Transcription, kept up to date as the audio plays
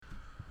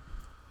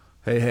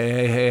Hey,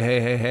 hey, hey, hey,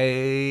 hey,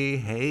 hey,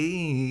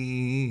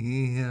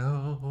 hey, hey.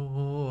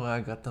 Oh, I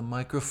got the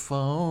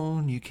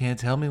microphone. You can't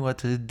tell me what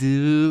to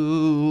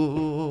do.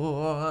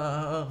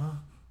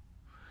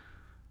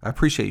 I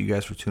appreciate you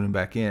guys for tuning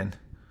back in.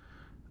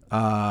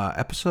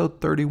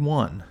 Episode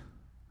 31.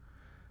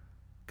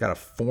 Got a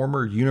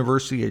former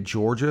University of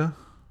Georgia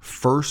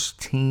first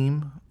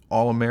team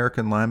All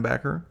American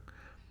linebacker.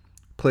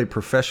 Played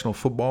professional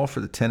football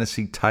for the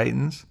Tennessee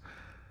Titans,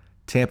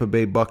 Tampa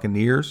Bay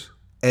Buccaneers,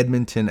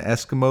 Edmonton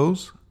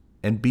Eskimos,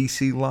 and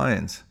BC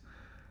Lions.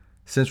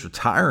 Since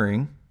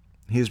retiring,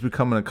 he has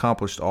become an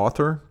accomplished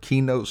author,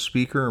 keynote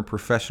speaker, and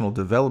professional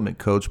development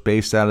coach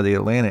based out of the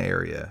Atlanta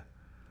area.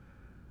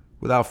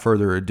 Without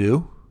further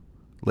ado,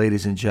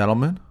 ladies and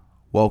gentlemen,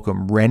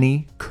 welcome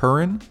Rennie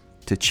Curran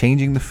to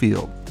Changing the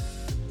Field.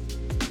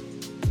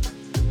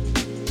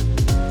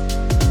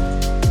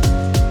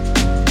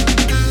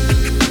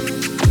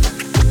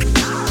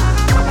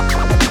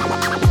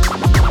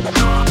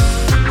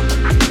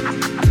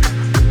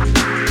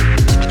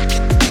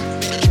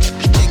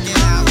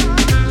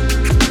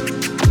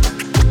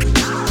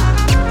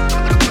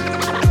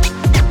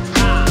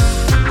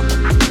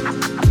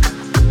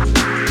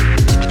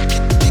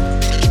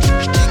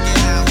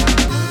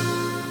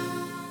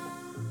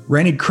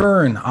 Rennie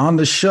Curran on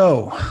the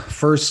show.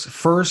 First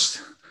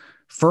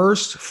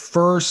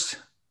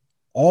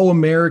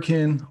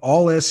All-American,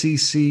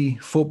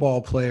 All-SEC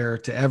football player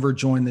to ever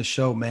join the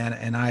show, man.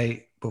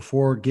 And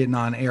before getting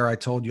on air, I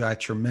told you I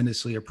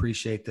tremendously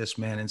appreciate this,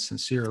 man, and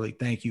sincerely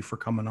thank you for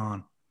coming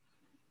on.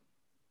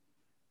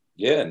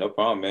 Yeah, no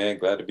problem, man.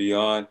 Glad to be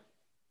on.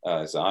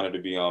 It's an honor to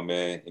be on,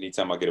 man.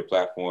 Anytime I get a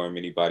platform,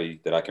 anybody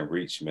that I can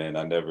reach, man,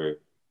 I never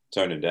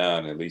turn it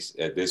down. At least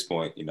at this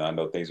point, I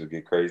know things will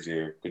get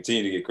crazier,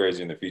 continue to get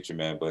crazier in the future,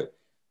 man. But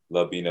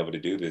love being able to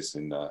do this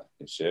and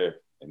share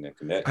and then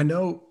connect. I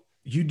know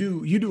you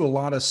do a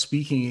lot of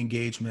speaking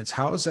engagements.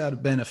 How has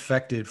that been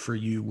affected for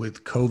you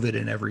with COVID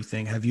and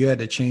everything? Have you had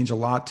to change a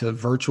lot to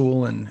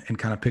virtual and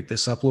kind of pick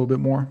this up a little bit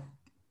more?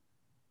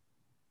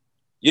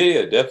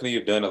 Yeah, definitely.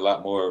 You've done a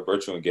lot more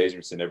virtual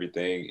engagements and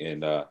everything,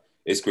 and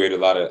it's created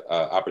a lot of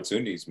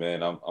opportunities,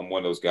 man. I'm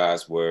one of those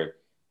guys where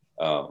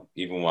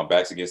even when my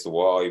back's against the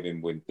wall,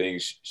 even when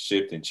things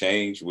shift and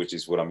change, which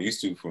is what I'm used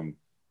to from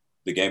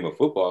the game of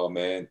football,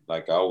 man,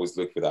 like I always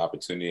look for the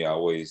opportunity. I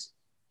always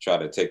try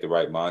to take the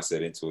right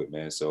mindset into it,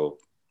 man. So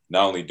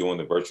not only doing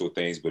the virtual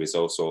things, but it's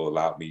also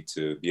allowed me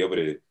to be able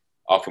to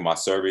offer my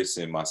service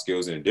and my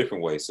skills in a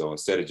different way. So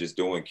instead of just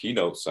doing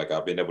keynotes, like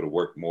I've been able to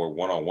work more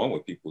one-on-one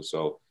with people.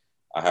 So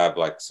I have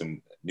like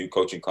some new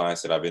coaching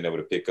clients that I've been able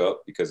to pick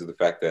up because of the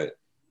fact that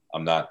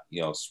I'm not,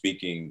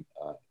 speaking,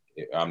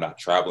 I'm not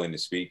traveling to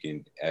speak,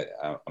 and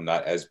I'm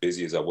not as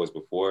busy as I was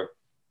before.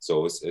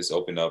 So it's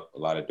opened up a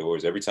lot of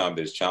doors. Every time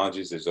there's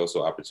challenges, there's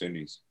also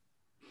opportunities.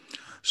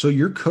 So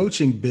your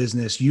coaching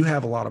business, you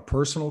have a lot of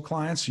personal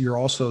clients. You're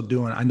also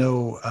doing, I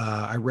know,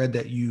 I read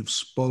that you've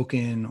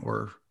spoken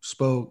or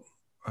spoke.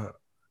 Uh,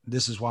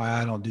 this is why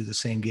I don't do the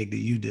same gig that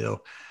you do.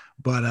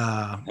 But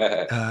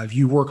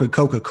you work with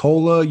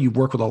Coca-Cola, you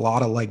work with a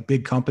lot of like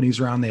big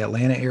companies around the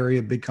Atlanta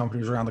area, big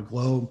companies around the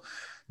globe.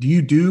 Do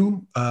you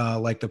do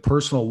like the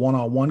personal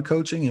one-on-one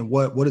coaching, and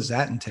what does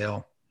that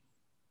entail?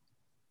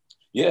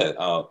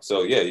 Yeah.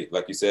 So yeah,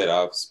 like you said,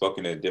 I've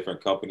spoken to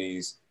different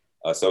companies,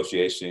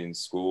 associations,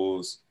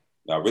 schools.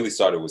 I really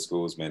started with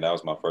schools, man. That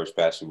was my first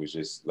passion, was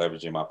just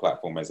leveraging my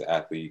platform as an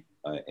athlete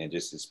and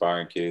just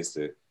inspiring kids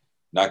to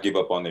not give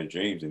up on their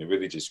dreams. And it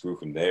really just grew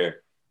from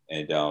there.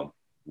 And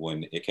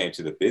when it came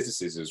to the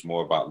businesses, it was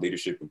more about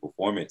leadership and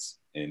performance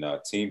and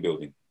team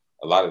building.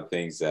 A lot of the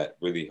things that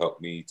really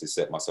helped me to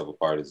set myself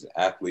apart as an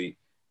athlete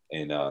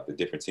and the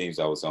different teams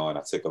I was on,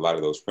 I took a lot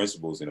of those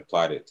principles and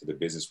applied it to the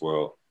business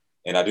world.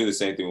 And I do the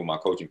same thing with my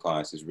coaching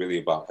clients. It's really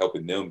about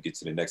helping them get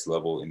to the next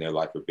level in their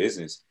life or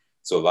business.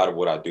 So a lot of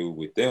what I do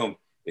with them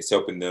is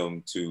helping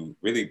them to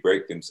really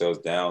break themselves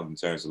down in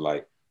terms of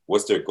like,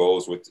 what's their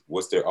goals,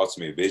 what's their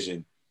ultimate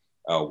vision,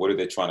 what are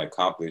they trying to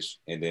accomplish,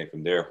 and then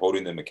from there,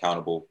 holding them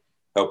accountable,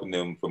 helping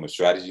them from a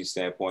strategy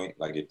standpoint.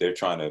 Like if they're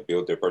trying to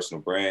build their personal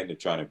brand, they're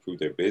trying to improve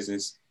their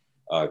business,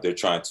 they're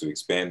trying to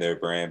expand their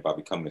brand by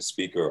becoming a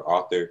speaker or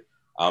author.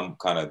 I'm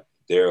kind of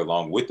there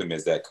along with them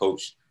as that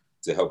coach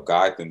to help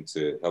guide them,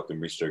 to help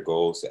them reach their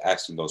goals, to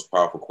ask them those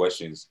powerful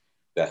questions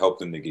that help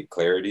them to get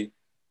clarity,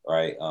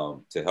 right?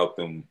 To help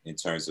them in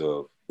terms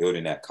of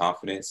building that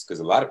confidence.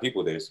 Because a lot of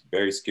people, they're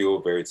very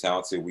skilled, very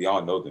talented. We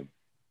all know them,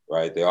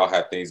 right? They all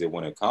have things they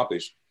want to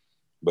accomplish,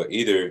 but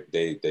either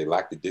they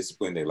lack the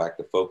discipline, they lack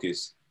the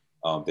focus.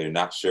 They're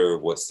not sure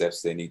what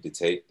steps they need to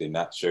take. They're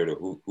not sure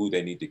to who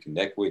they need to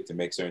connect with to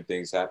make certain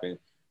things happen.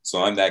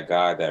 So I'm that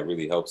guy that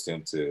really helps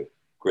them to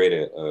create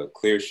a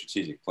clear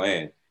strategic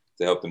plan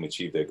to help them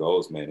achieve their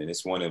goals, man. And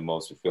it's one of the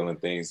most fulfilling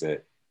things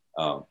that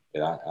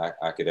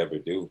I could ever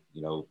do.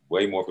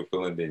 Way more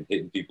fulfilling than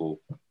hitting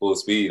people full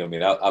speed. I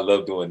mean, I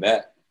love doing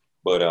that,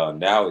 but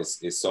now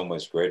it's so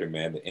much greater,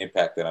 man. The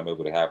impact that I'm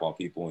able to have on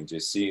people and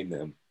just seeing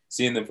them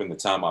from the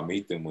time I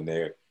meet them when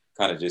they're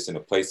kind of just in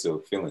a place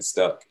of feeling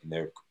stuck and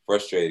they're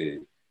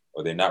frustrated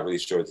or they're not really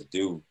sure what to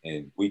do.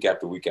 And week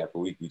after week after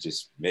week, we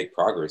just make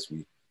progress.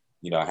 We,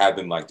 I have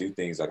them like do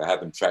things like I have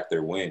them track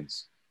their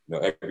wins.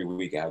 Every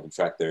week I have them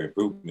track their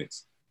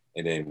improvements.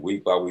 And then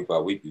week by week by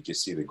week, you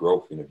just see the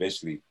growth. And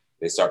eventually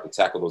they start to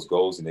tackle those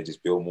goals and they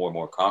just build more and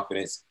more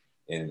confidence.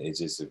 And it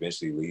just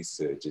eventually leads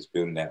to just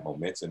building that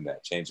momentum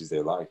that changes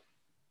their life.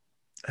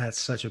 That's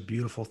such a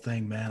beautiful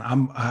thing, man.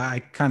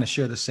 I kind of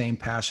share the same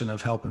passion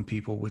of helping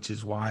people, which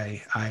is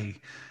why I,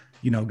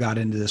 got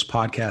into this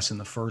podcast in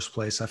the first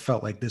place. I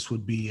felt like this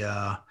would be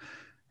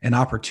an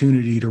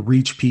opportunity to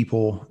reach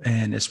people,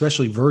 and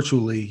especially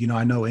virtually.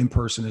 I know in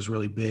person is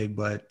really big,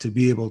 but to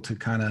be able to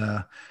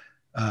kind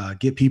of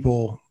get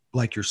people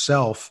like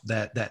yourself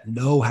that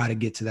know how to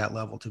get to that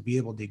level, to be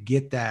able to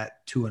get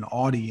that to an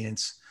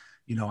audience,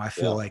 I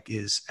feel like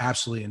is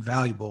absolutely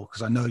invaluable,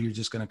 because I know you're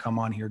just going to come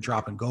on here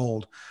dropping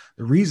gold.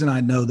 The reason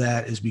I know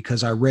that is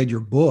because I read your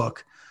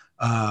book,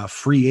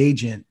 Free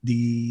Agent,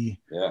 the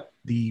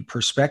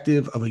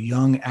perspective of a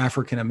young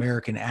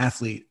African-American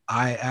athlete.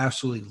 I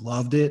absolutely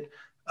loved it.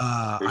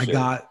 I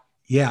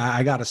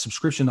got a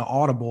subscription to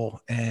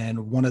Audible, and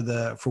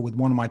with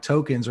one of my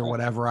tokens or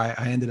whatever, I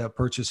ended up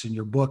purchasing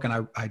your book,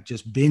 and I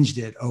just binged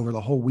it over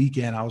the whole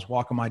weekend. I was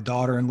walking my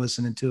daughter and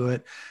listening to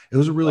it. It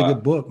was a really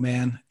good book,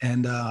 man.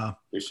 And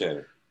appreciate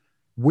it.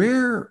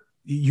 Where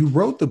you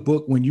wrote the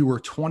book when you were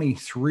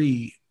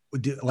 23,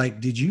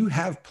 did you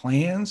have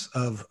plans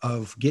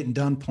of getting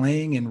done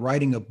playing and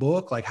writing a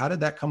book? Like, how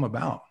did that come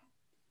about?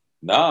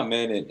 Nah,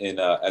 man. And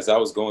as I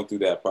was going through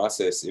that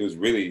process, it was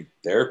really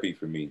therapy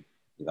for me.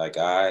 Like,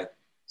 I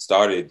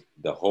started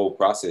the whole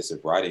process of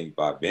writing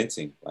by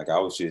venting. Like, I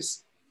was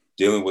just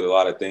dealing with a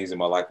lot of things in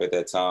my life at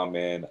that time,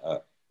 man.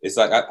 It's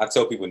like I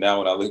tell people now,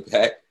 when I look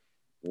back,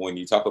 when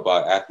you talk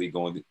about athlete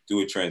going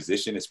through a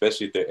transition,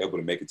 especially if they're able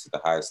to make it to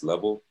the highest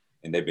level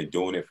and they've been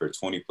doing it for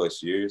 20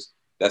 plus years,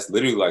 that's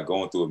literally like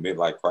going through a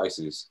midlife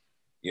crisis,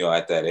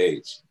 at that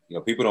age.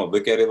 People don't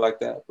look at it like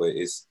that, but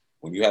it's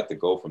when you have to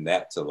go from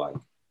that to like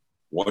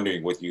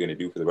wondering what you're going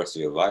to do for the rest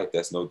of your life.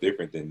 That's no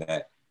different than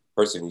that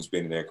person who's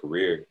been in their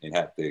career and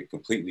have to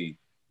completely,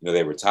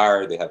 they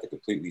retire, they have to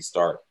completely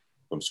start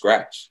from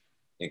scratch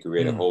and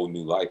create a whole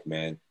new life,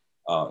 man.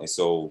 And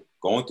so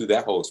going through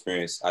that whole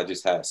experience, I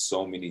just had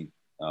so many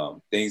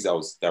things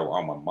that were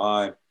on my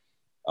mind.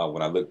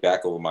 When I look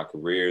back over my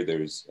career,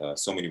 there's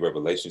so many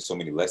revelations, so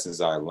many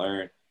lessons I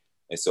learned.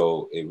 And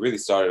so it really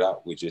started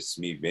out with just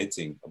me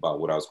venting about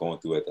what I was going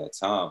through at that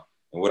time.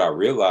 And what I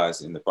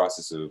realized in the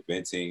process of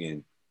venting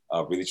and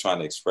really trying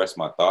to express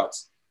my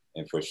thoughts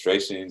and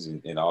frustrations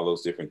and all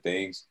those different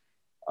things,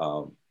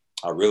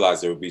 I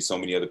realized there would be so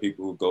many other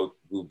people who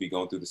would be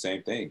going through the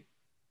same thing.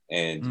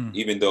 And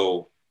even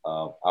though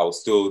I was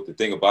still, the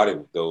thing about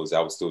it though is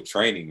I was still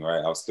training,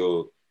 right? I was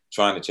still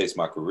trying to chase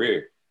my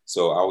career.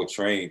 So I would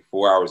train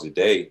 4 hours a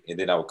day, and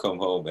then I would come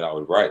home and I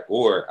would write,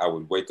 or I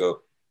would wake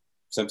up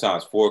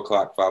sometimes 4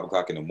 o'clock, 5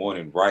 o'clock in the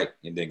morning, write,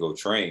 and then go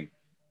train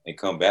and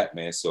come back,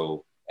 man.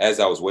 So as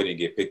I was waiting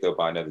to get picked up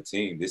by another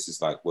team, this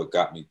is like what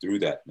got me through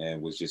that, man,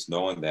 was just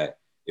knowing that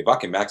if I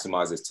can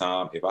maximize this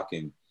time, if I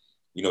can,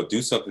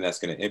 do something that's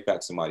going to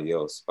impact somebody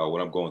else by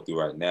what I'm going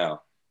through right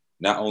now,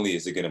 not only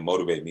is it going to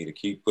motivate me to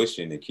keep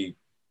pushing and keep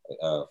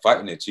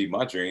fighting to achieve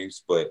my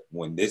dreams, but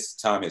when this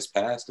time has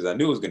passed, because I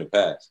knew it was going to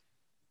pass,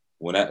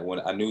 when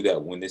I knew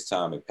that when this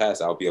time had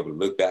passed, I'll be able to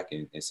look back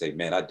and say,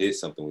 man, I did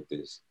something with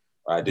this.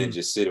 Or I didn't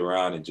just sit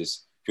around and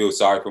just feel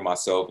sorry for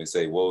myself and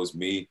say, woe is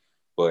me,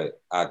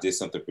 but I did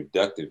something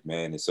productive,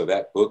 man. And so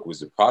that book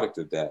was a product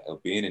of that,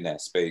 of being in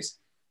that space,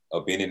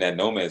 of being in that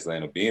no man's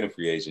land, of being a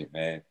free agent,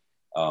 man.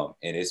 And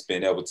it's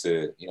been able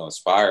to,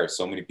 inspire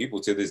so many people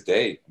to this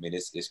day. I mean,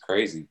 it's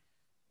crazy.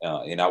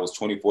 And I was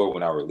 24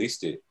 when I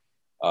released it.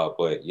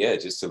 But yeah,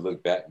 just to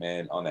look back,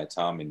 man, on that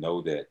time and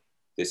know that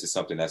this is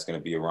something that's going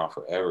to be around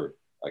forever.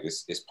 Like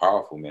it's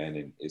powerful, man.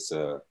 And it's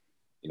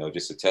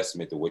just a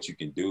testament to what you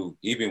can do,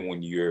 even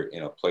when you're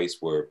in a place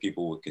where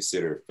people would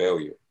consider a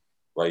failure,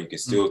 right? You can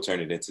still turn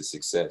it into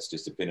success,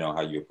 just depending on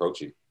how you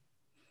approach it.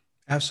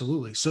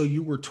 Absolutely. So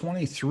you were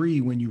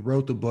 23 when you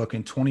wrote the book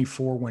and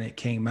 24 when it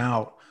came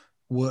out.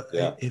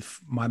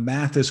 If my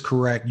math is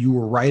correct, you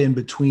were right in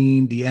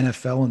between the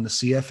NFL and the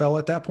CFL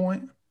at that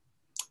point?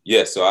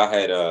 Yeah. So I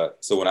had,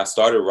 so when I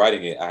started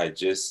writing it, I had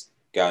just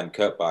gotten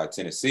cut by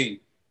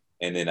Tennessee.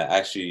 And then I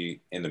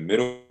actually, in the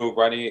middle of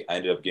writing it, I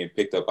ended up getting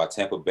picked up by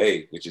Tampa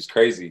Bay, which is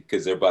crazy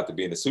because they're about to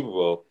be in the Super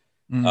Bowl.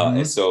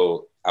 And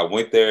so I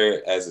went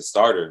there as a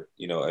starter,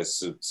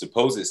 as a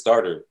supposed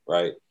starter,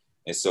 right?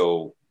 And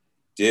so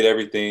did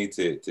everything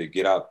to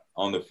get out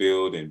on the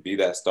field and be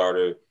that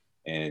starter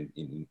and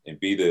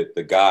be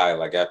the guy,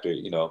 like after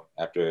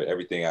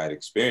everything I had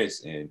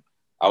experienced. And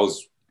I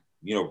was,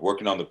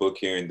 working on the book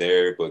here and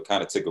there, but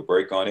kind of took a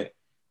break on it.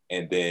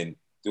 And then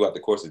throughout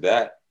the course of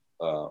that,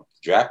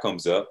 draft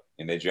comes up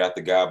and they draft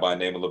the guy by the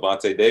name of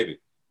Lavonte David.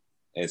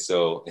 And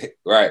so,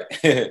 right,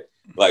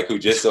 like who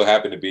just so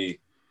happened to be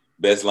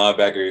best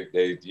linebacker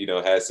they,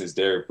 had since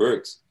Derrick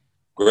Brooks.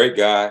 Great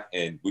guy.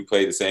 And we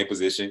played the same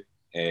position.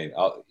 And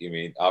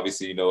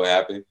obviously, what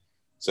happened.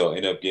 So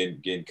ended up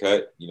getting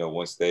cut,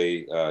 once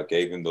they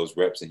gave him those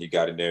reps and he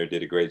got in there and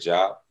did a great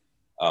job,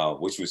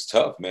 which was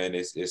tough, man.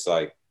 It's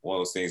like one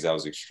of those things that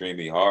was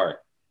extremely hard,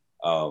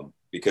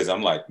 because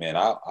I'm like, man,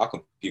 I'll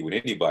compete with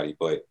anybody.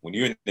 But when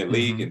you're in the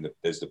league and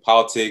there's the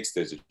politics,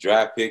 there's the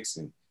draft picks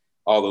and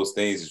all those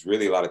things, there's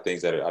really a lot of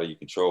things that are out of your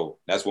control.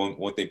 That's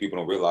one thing people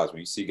don't realize when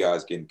you see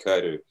guys getting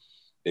cut or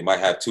they might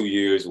have 2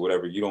 years or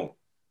whatever. You don't,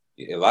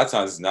 a lot of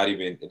times it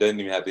doesn't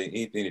even have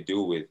anything to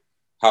do with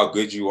how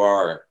good you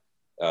are,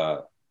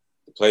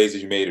 the plays that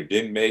you made or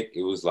didn't make.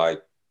 It was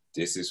like,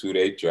 this is who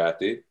they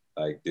drafted.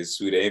 Like, this is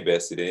who they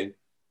invested in.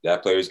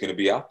 That player is going to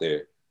be out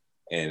there.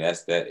 And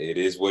that's that. It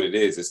is what it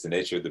is. It's the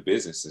nature of the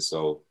business. And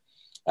so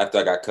after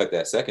I got cut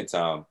that second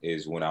time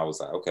is when I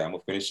was like, okay, I'm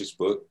going to finish this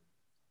book.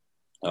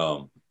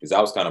 Because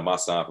that was kind of my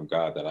sign from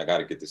God that I got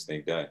to get this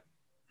thing done.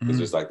 Because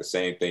it's like the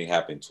same thing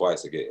happened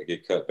twice. I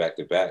get cut back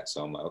to back.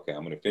 So I'm like, okay,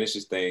 I'm going to finish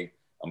this thing.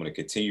 I'm going to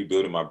continue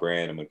building my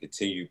brand. I'm going to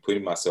continue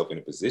putting myself in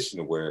a position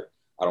to where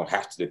I don't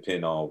have to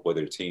depend on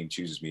whether the team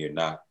chooses me or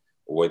not,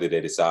 or whether they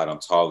decide I'm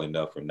tall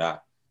enough or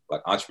not.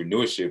 Like,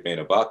 entrepreneurship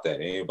ain't about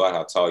that. It ain't about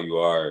how tall you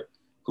are,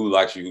 who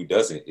likes you, who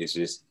doesn't. It's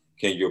just,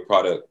 can your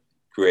product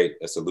create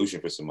a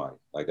solution for somebody?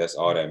 Like, that's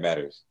all that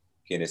matters.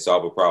 Can it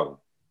solve a problem?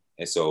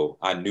 And so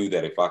I knew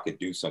that if I could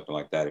do something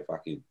like that, if I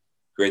could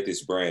create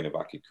this brand, if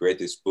I could create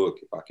this book,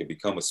 if I could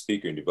become a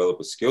speaker and develop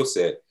a skill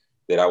set,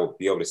 that I would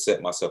be able to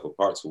set myself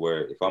apart to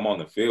where if I'm on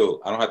the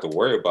field, I don't have to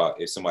worry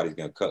about if somebody's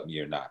going to cut me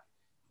or not.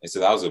 And so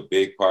that was a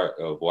big part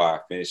of why I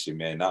finished it,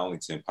 man, not only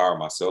to empower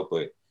myself,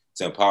 but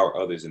to empower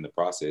others in the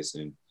process.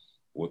 And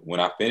when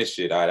I finished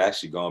it, I had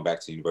actually gone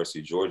back to the University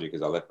of Georgia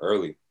because I left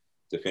early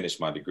to finish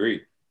my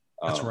degree.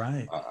 That's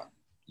right.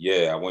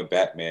 I went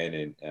back, man,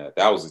 and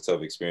that was a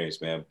tough experience,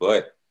 man.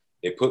 But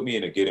it put me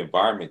in a good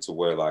environment to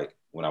where, like,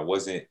 when I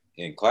wasn't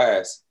in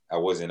class, I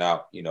wasn't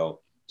out,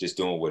 just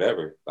doing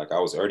whatever. Like, I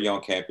was already on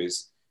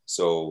campus.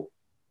 So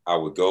I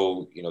would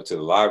go, to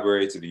the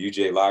library, to the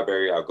UGA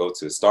library. I'll go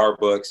to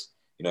Starbucks,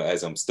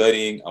 as I'm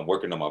studying, I'm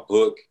working on my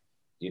book,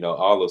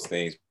 all those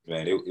things,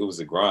 man. It was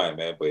a grind,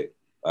 man. But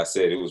I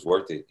said it was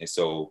worth it. And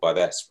so by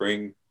that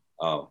spring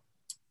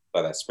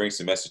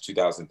semester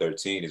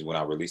 2013 is when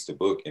I released the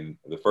book. And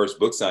the first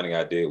book signing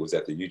I did was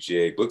at the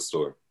UGA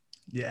bookstore.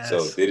 Yes.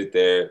 So did it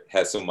there,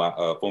 had some of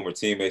my former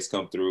teammates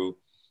come through.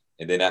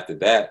 And then after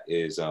that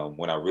is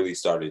when I really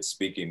started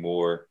speaking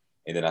more.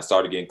 And then I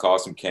started getting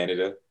calls from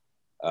Canada.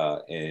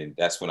 And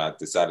that's when I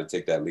decided to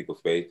take that leap of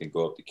faith and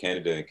go up to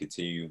Canada and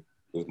continue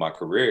with my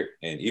career.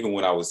 And even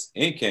when I was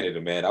in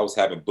Canada, man, I was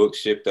having books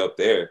shipped up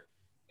there.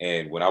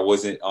 And when I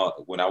wasn't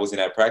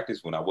at practice,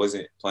 when I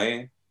wasn't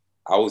playing,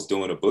 I was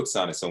doing a book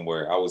signing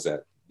somewhere. I was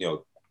at,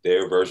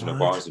 their version of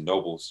Barnes and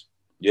Nobles.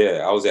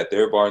 Yeah, I was at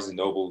their Barnes and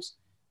Nobles,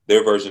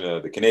 their version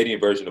of the Canadian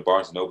version of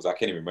Barnes and Nobles. I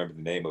can't even remember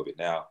the name of it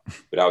now,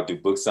 but I would do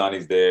book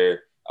signings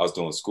there. I was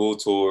doing school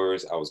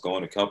tours. I was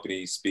going to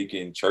companies,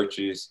 speaking,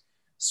 churches,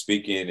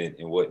 speaking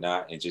and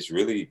whatnot, and just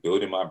really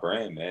building my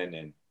brand, man.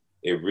 And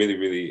it really,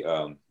 really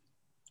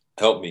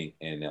helped me.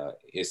 And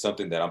it's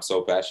something that I'm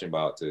so passionate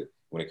about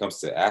when it comes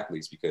to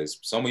athletes, because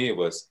so many of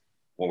us,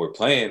 when we're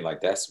playing,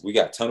 like, we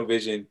got tunnel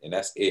vision and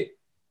that's it.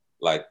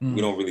 Like,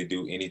 we don't really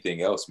do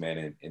anything else,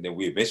 man. And then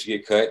we eventually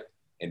get cut,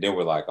 and then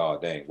we're like, oh,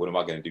 dang, what am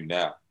I going to do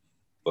now?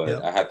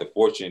 But I had the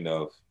fortune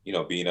of,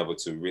 being able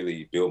to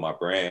really build my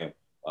brand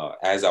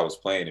as I was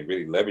playing and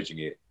really leveraging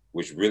it,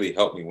 which really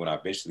helped me when I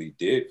eventually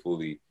did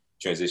fully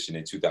transition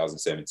in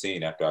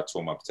 2017 after I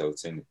tore my patellar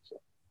tendon. So,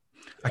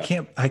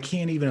 yeah. I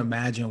can't even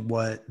imagine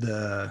what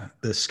the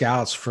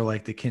scouts for,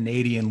 like, the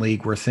Canadian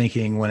League were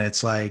thinking when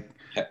it's like,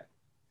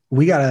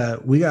 we got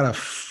a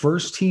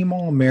first team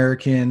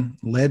All-American,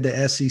 led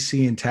the SEC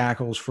in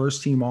tackles,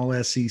 first team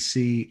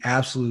All-SEC,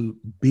 absolute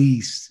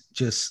beast,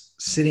 just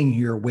sitting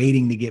here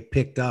waiting to get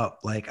picked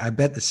up. Like, I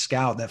bet the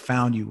scout that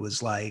found you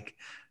was like,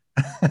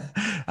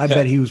 I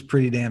bet he was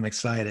pretty damn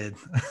excited.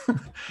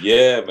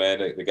 Yeah, man.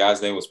 The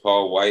guy's name was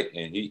Paul White,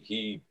 and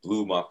he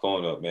blew my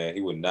phone up, man.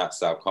 He would not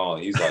stop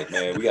calling. He's like,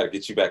 man, we got to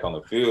get you back on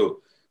the field.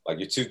 Like,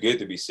 you're too good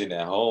to be sitting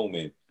at home.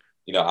 And,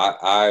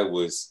 I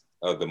was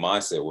the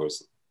mindset where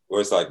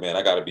it's like, man,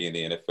 I got to be in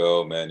the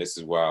NFL, man. This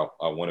is where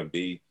I want to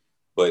be.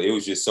 But it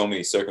was just so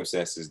many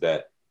circumstances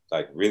that,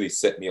 like, really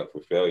set me up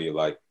for failure.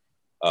 Like,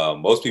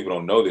 most people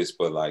don't know this,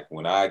 but, like,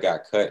 when I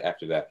got cut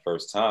after that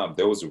first time,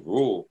 there was a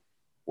rule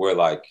where,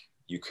 like,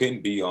 you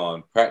couldn't be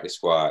on practice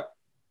squad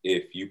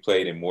if you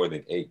played in more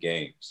than 8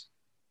 games.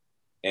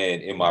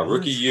 And in my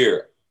rookie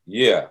year,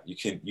 you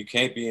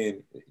can't be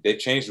in. They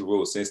changed the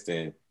rules since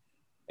then.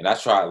 And I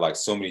tried, like,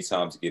 so many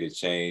times to get it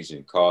changed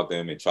and called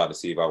them and tried to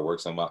see if I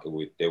worked something out.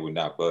 They would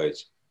not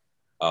budge.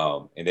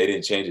 And they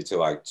didn't change it till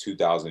like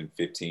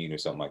 2015 or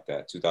something like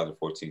that,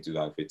 2014,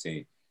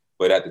 2015.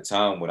 But at the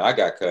time when I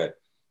got cut,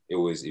 it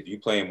was, if you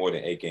play in more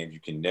than 8 games,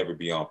 you can never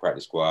be on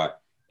practice squad.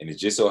 And it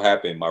just so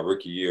happened my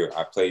rookie year,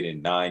 I played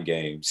in 9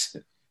 games,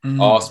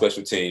 all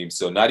special teams.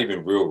 So not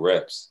even real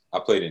reps. I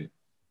played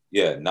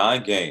in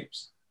 9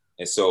 games.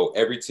 And so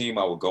every team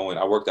I would go in,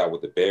 I worked out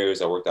with the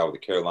Bears. I worked out with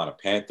the Carolina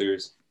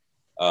Panthers.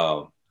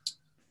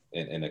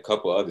 and a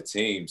couple other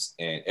teams.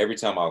 And every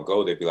time I'll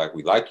go, they'd be like,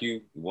 "We like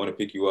you, we want to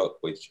pick you up,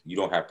 but you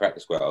don't have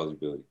practice squad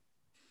eligibility."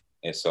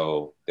 And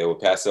so they would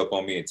pass up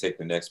on me and take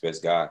the next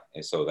best guy.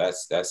 And so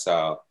that's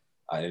how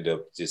I ended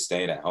up just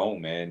staying at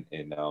home, man,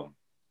 and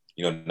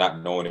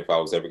not knowing if I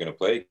was ever going to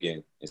play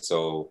again. And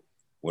so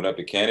went up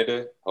to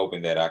Canada,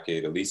 hoping that I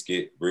could at least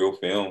get real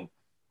film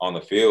on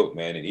the field,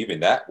 man. And even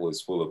that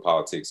was full of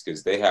politics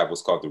because they have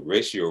what's called the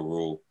ratio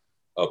rule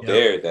up Yep.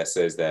 there that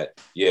says that,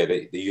 yeah,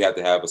 you have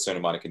to have a certain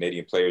amount of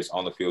Canadian players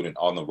on the field and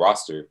on the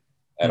roster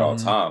at all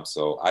Mm-hmm. times.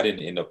 So I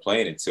didn't end up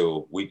playing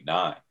until week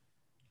 9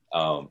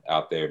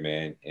 out there,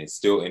 man, and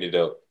still ended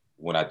up,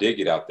 when I did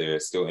get out there,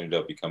 still ended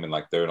up becoming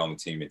like third on the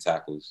team in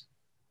tackles.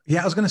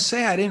 Yeah, I was gonna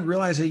say I didn't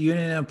realize that you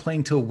ended up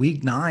playing till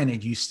week 9,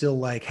 and you still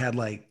like had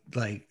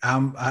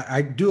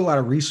I do a lot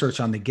of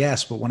research on the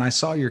guests, but when I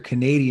saw your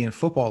Canadian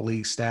Football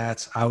League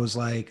stats, I was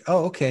like,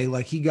 oh, okay,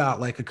 like he got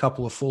like a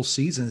couple of full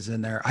seasons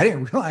in there. I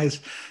didn't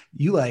realize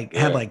you like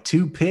had Yeah, like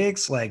 2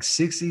 picks, like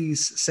 60,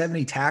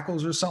 70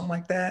 tackles or something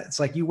like that. It's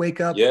like you wake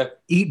up, yeah,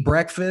 eat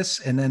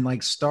breakfast, and then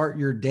like start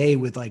your day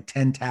with like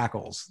 10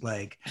 tackles,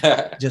 like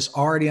just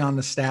already on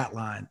the stat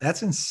line.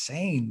 That's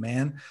insane,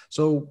 man.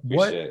 So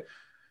appreciate it.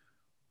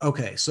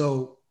 okay,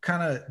 so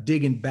kind of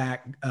digging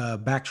back,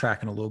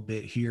 backtracking a little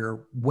bit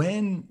here.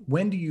 When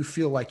do you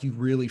feel like you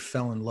really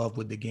fell in love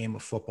with the game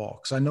of football?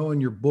 Because I know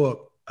in your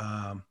book,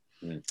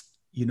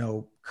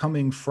 Mm.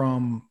 coming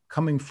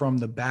from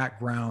the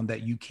background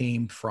that you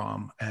came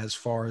from, as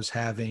far as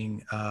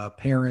having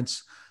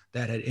parents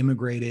that had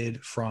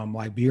immigrated from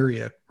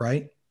Liberia,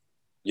 right?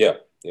 Yeah,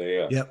 yeah,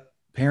 yeah, Yep.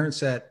 Parents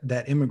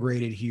that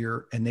immigrated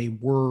here, and they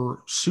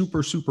were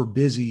super, super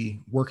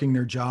busy working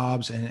their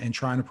jobs and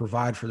trying to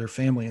provide for their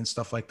family and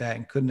stuff like that,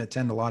 and couldn't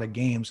attend a lot of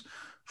games.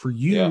 For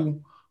yeah.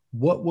 you,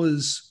 what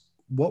was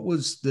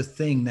the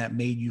thing that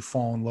made you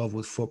fall in love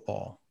with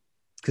football?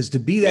 Because to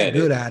be that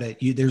Man, good at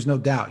it, there's no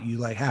doubt you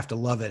like have to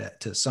love it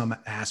to some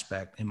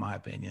aspect, in my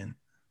opinion.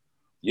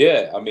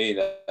 yeah. I mean,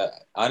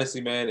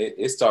 honestly, man,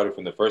 it started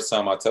from the first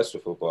time I touched the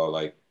football.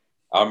 Like,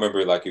 I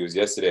remember like it was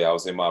yesterday. I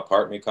was in my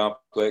apartment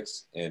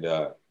complex, and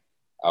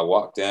I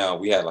walked down.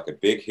 We had like a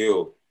big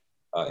hill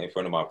in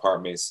front of my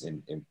apartments,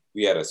 and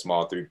we had a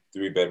small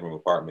three bedroom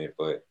apartment.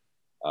 But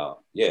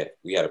yeah,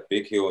 we had a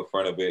big hill in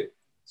front of it.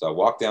 So I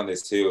walked down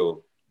this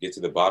hill, get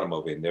to the bottom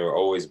of it, and there were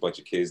always a bunch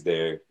of kids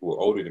there who were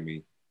older than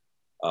me.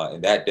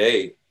 And that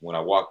day, when I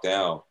walked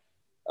down,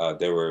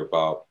 there were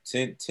about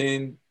 10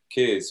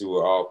 kids who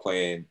were all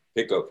playing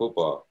pickup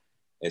football.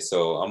 And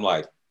so I'm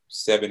like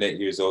 7, 8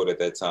 years old at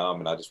that time.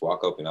 And I just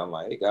walk up and I'm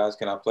like, hey guys,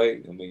 can I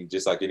play? I mean,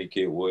 just like any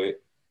kid would.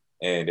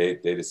 And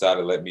they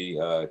decided to let me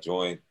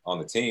join on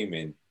the team.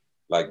 And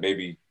like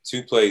maybe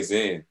 2 plays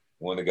in,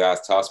 one of the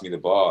guys tossed me the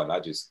ball and I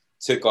just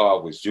took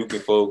off, was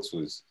juking folks,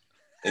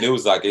 and it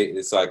was like,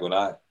 it's like when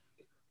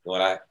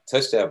I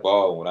touched that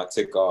ball, when I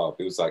took off,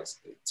 it was like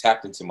it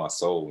tapped into my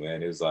soul,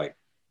 man. It was like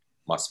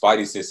my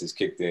spidey senses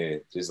kicked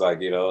in, just like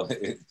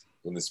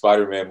when the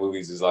Spider-Man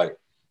movies is like,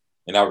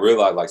 and I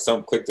realized like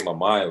something clicked in my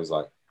mind. It was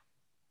like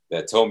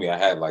that told me I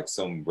had like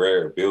some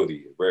rare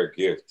ability, a rare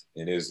gift,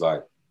 and it was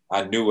like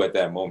I knew at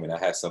that moment I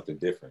had something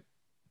different.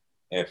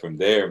 And from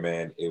there,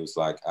 man, it was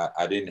like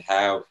I didn't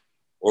have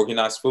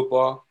organized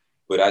football,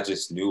 but I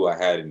just knew I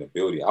had an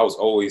ability. I was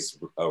always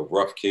a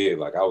rough kid.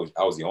 Like I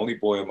was the only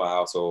boy in my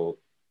household,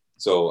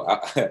 so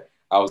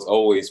I was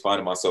always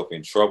finding myself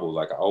in trouble.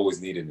 Like I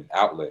always needed an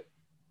outlet.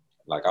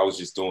 Like I was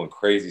just doing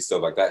crazy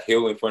stuff. Like that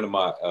hill in front of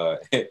my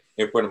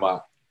in front of my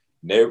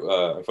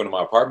in front of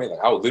my apartment.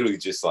 Like I would literally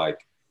just like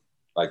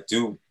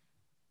do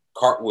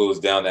cartwheels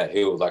down that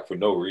hill like for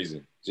no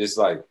reason, just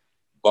like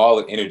ball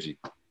of energy.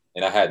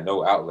 And I had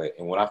no outlet.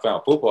 And when I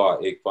found football,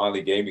 it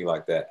finally gave me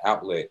like that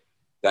outlet,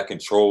 that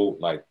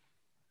controlled like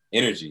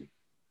energy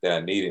that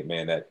I needed,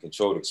 man, that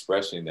controlled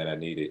expression that I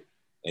needed.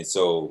 And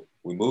so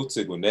we moved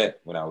to Gwinnett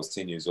when I was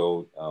 10 years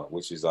old,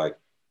 which is like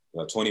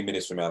 20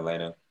 minutes from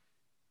Atlanta,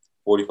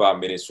 45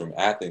 minutes from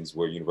Athens,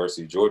 where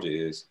University of Georgia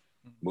is.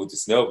 Moved to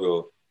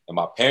Snellville, and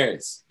my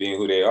parents, being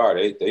who they are,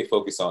 they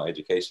focus on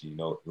education.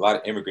 A lot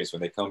of immigrants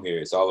when they come here,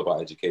 it's all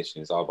about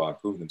education. It's all about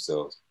improving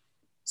themselves.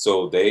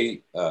 So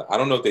I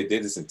don't know if they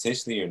did this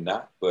intentionally or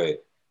not,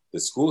 but the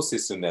school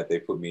system that they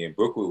put me in,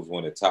 Brookwood was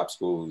one of the top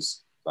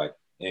schools like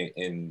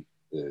in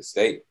the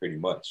state, pretty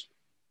much.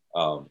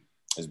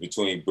 It's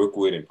between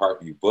Brookwood and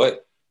Parkview,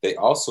 but they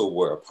also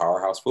were a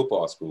powerhouse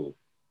football school.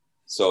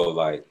 So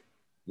like,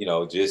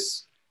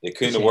 just it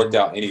couldn't Just have worked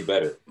handle out any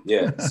better.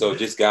 Yeah. So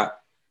just got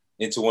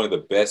into one of the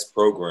best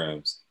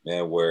programs,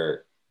 man,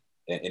 where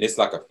and it's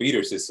like a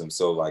feeder system.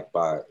 So like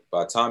by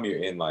the time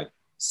you're in like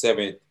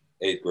 7th,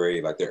 8th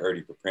grade, like they're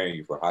already preparing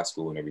you for high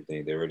school and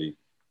everything. They already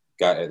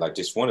got like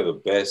just one of the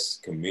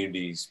best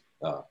communities,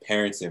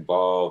 parents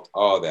involved,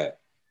 all that.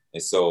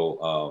 And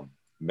so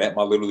met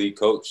my little league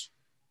coach,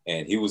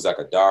 and he was like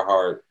a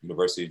diehard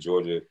University of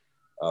Georgia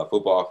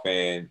football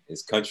fan,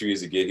 as country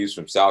as it get. He was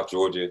from South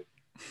Georgia,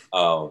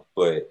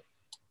 but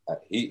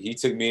he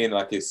took me in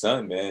like his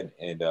son, man.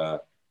 And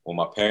when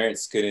my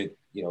parents couldn't,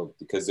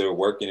 because they were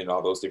working and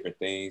all those different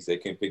things, they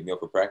couldn't pick me up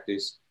for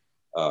practice.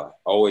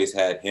 always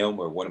had him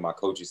or one of my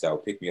coaches that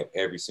would pick me up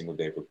every single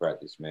day for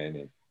practice, man.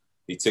 And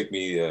he took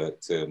me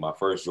to my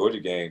first Georgia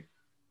game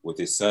with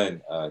his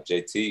son,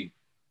 JT,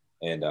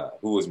 and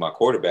who was my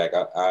quarterback.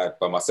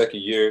 By my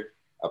second year,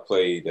 I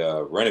played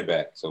running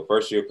back. So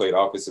first year played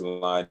offensive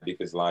line,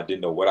 defensive line.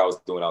 Didn't know what I was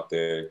doing out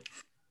there.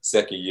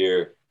 Second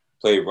year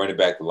played running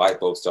back. The light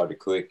bulb started to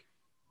click,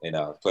 and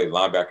played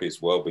linebacker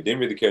as well. But didn't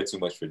really care too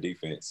much for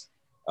defense.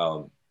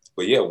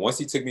 But yeah, once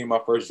he took me in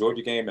my first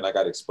Georgia game, and I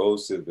got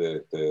exposed to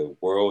the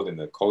world and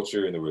the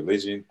culture and the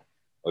religion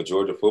of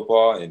Georgia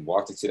football, and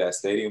walked into that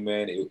stadium,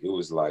 man, it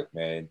was like,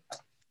 man,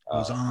 It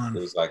was on. it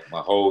was like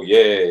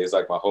it's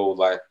like my whole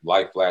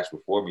life flashed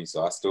before me.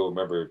 So I still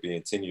remember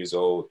being 10 years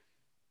old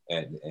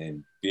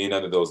and being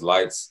under those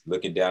lights,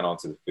 looking down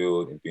onto the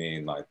field and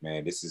being like,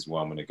 man, this is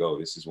where I'm gonna go.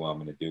 This is what I'm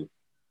gonna do.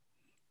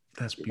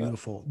 That's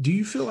beautiful. Do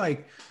you feel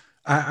like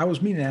I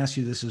was meaning to ask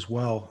you this as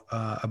well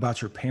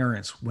about your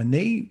parents when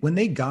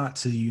they got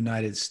to the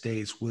United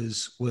States?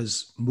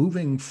 Was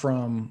moving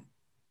from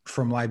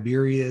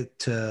Liberia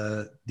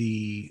to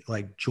the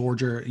like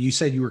Georgia? You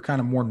said you were kind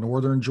of more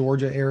northern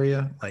Georgia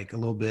area, like a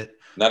little bit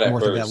Not at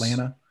north of first.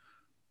 Atlanta.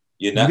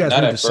 Yeah, You guys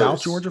not moved to at South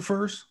first. Georgia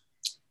first?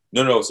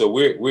 No. So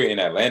we're in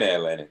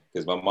Atlanta,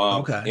 because my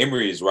mom Okay.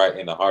 Emory is right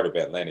in the heart of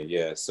Atlanta.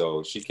 Yeah,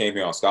 so she came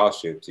here on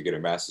scholarship to get her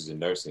master's in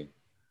nursing,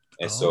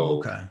 and Oh, so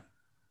okay.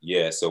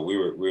 yeah, so we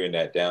were in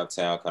that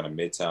downtown kind of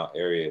midtown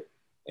area,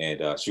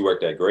 and she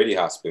worked at Grady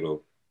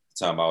Hospital.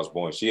 The time I was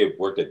born, she had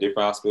worked at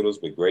different hospitals,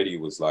 but Grady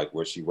was like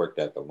where she worked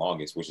at the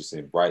longest, which is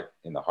in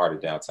the heart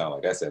of downtown.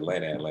 Like that's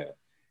Atlanta. And I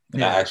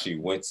Yeah. actually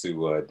went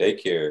to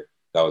daycare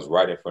that was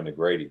right in front of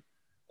Grady,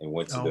 and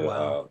went to Oh, the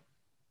wow.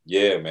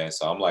 yeah, man.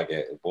 So I'm like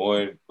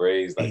born,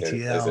 raised like as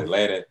ATL.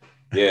 Atlanta,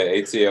 yeah,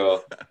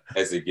 ATL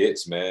as it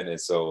gets, man. And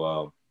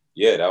so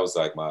yeah, that was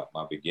like my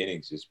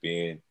beginnings, just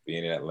being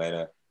in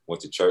Atlanta.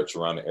 Went to church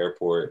around the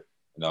airport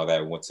and all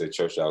that. Went to a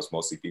church that was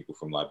mostly people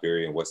from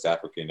Liberia and West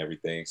Africa and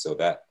everything. So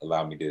that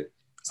allowed me to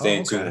stay Oh,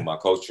 in tune with okay. my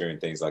culture and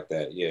things like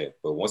that. Yeah.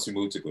 But once we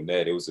moved to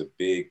Gwinnett, it was a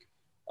big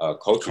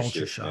culture Culture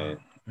shift, shock. man.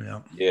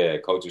 Yeah. Yeah,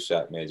 culture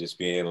shock, man. Just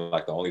being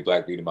like the only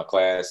black dude in my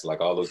class,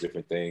 like all those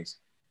different things.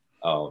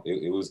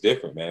 It was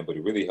different, man, but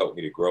it really helped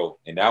me to grow.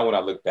 And now when I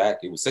look back,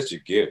 it was such a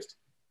gift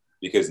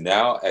because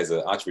now as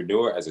an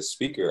entrepreneur, as a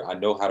speaker, I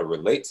know how to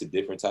relate to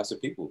different types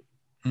of people.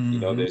 You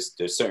know, Mm-hmm.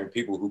 there's certain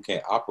people who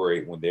can't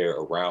operate when they're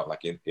around,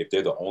 like if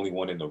they're the only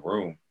one in the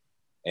room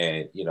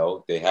and, you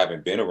know, they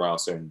haven't been around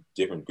certain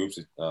different groups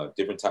of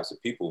different types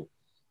of people,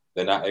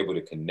 they're not able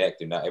to connect.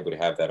 They're not able to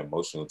have that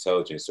emotional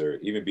intelligence or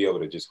even be able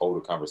to just hold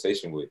a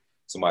conversation with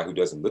somebody who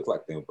doesn't look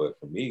like them. But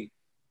for me,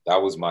 that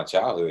was my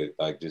childhood,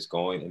 like just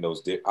going in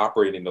those,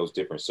 operating in those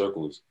different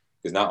circles.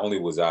 Because not only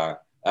was I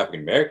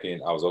African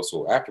American, I was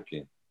also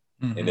African.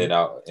 And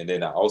Mm-hmm.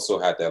 then I also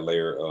had that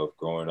layer of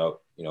growing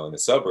up, you know, in the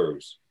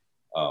suburbs.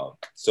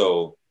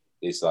 So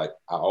it's like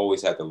I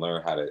always had to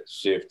learn how to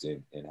shift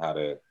and how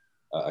to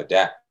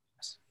adapt.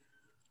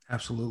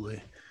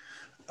 Absolutely.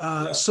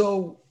 Yeah,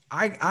 So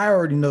I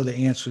already know the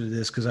answer to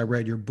this because I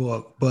read your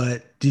book,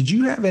 but did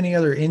you have any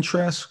other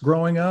interests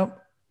growing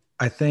up?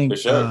 I for think,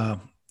 sure.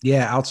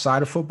 yeah,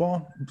 outside of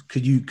football.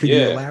 Could you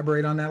Yeah,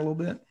 elaborate on that a little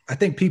bit? I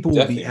think people will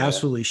be definitely, man.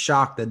 absolutely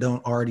shocked that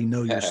don't already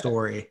know your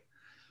story.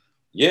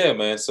 Yeah,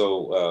 man.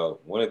 So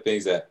one of the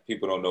things that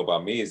people don't know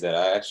about me is that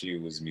I actually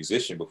was a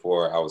musician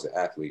before I was an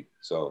athlete.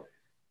 So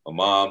my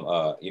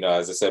mom, you know,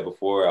 as I said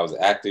before, I was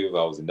active.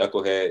 I was a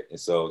knucklehead, and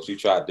so she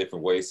tried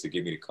different ways to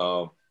get me to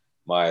calm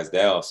my ass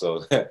down.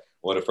 So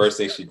one of the first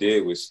things she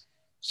did was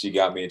she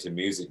got me into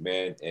music,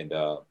 man, and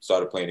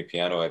started playing the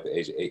piano at the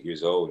age of 8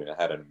 years old. And I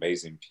had an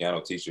amazing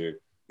piano teacher.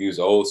 He was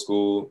old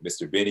school,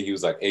 Mr. Benny. He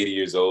was like 80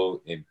 years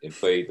old and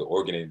played the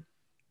organ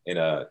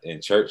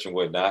in church and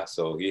whatnot.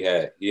 So he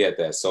had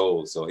that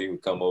soul. So he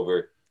would come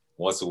over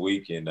once a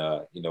week and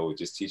you know would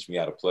just teach me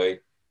how to play.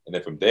 And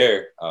then from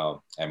there,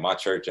 at my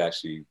church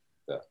actually,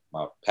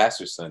 my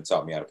pastor's son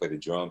taught me how to play the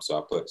drums.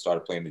 So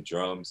started playing the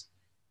drums.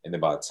 And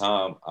then by the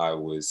time I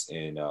was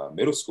in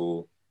middle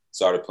school,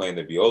 started playing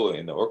the viola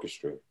in the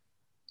orchestra.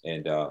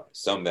 And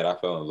something that I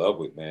fell in love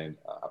with, man.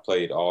 I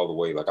played all the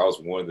way. Like I was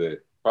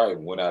probably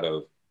one out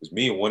of, it was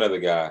me and one other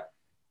guy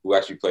who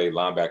actually played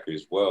linebacker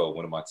as well,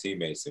 one of my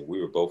teammates. And we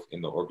were both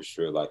in the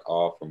orchestra, like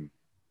all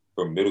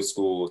from middle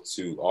school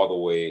to all the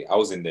way. I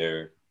was in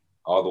there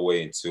all the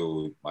way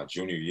until my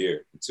junior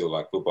year, until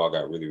like football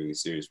got really, really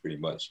serious pretty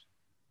much.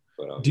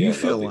 But Do yeah, you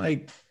feel loved it.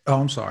 like, oh,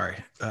 I'm sorry.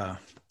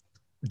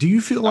 Do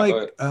you feel Now go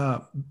ahead.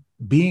 like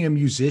being a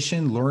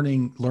musician,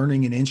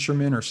 learning an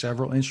instrument or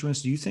several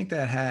instruments, do you think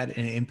that had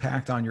an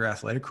impact on your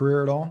athletic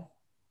career at all?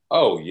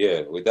 Oh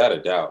yeah, without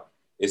a doubt.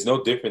 It's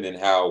no different than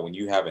how when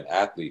you have an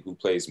athlete who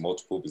plays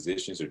multiple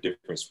positions or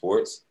different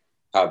sports,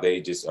 how they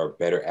just are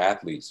better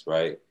athletes,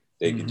 right?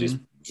 They can just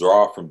Hmm.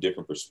 draw from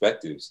different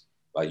perspectives.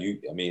 Like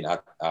I mean,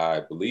 I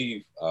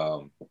believe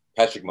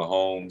Patrick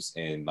Mahomes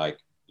and like,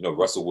 you know,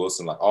 Russell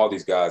Wilson, like all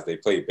these guys, they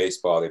play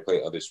baseball, they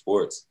play other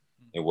sports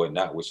and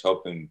whatnot, which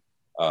help them,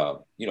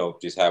 you know,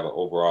 just have an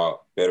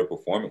overall better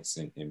performance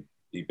and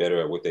be better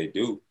at what they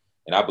do.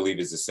 And I believe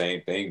it's the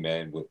same thing,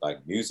 man, with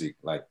like music.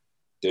 Like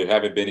there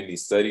haven't been any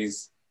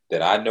studies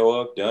that I know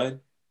of done,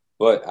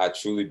 but I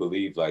truly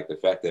believe like the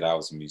fact that I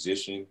was a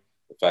musician,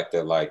 the fact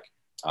that like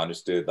I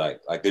understood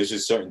like there's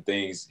just certain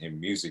things in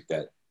music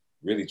that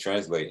really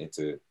translate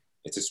into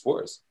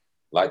sports,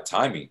 like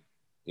timing,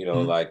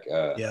 Mhm. like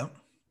Yeah.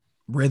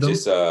 Rhythm,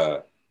 just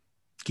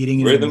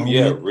getting in the rhythm,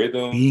 yeah, moment,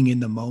 rhythm, being in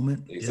the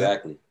moment. Yep.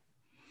 exactly.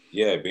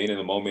 Yeah, being in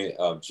the moment,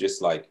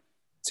 just like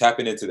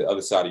tapping into the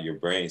other side of your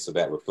brain, so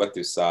that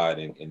reflective side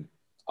and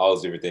all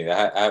those different things.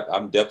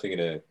 I'm definitely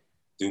gonna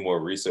do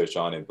more research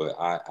on it, but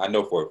I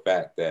know for a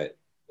fact that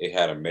it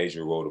had a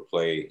major role to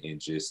play in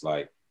just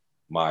like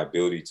my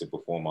ability to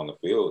perform on the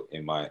field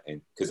and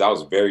because I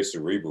was very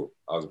cerebral,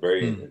 I was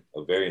Mm.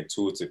 a very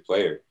intuitive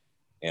player,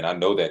 and I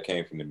know that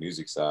came from the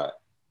music side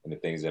and the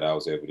things that I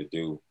was able to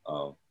do.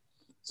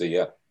 So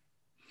yeah.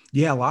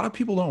 Yeah, a lot of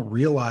people don't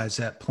realize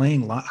that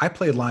I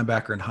played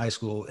linebacker in high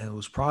school, and it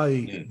was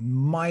probably Mm.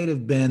 might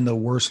have been the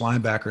worst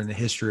linebacker in the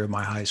history of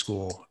my high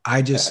school.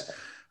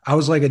 I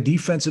was like a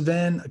defensive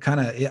end, kind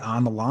of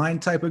on the line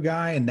type of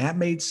guy, and that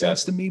made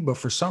sense Gotcha. to me. But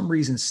for some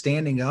reason,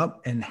 standing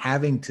up and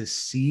having to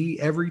see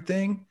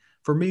everything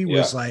for me Yeah.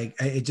 was like,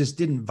 it just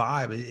didn't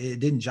vibe. It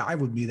didn't jive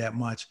with me that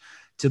much.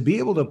 To be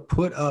able to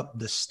put up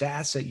the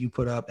stats that you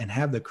put up and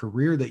have the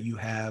career that you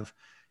have,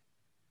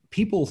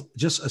 people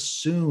just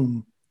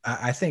assume,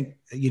 I think,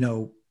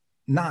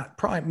 not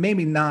probably,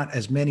 maybe not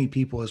as many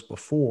people as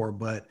before,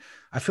 but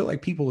I feel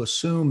like people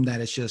assume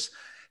that it's just,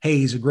 hey,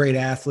 he's a great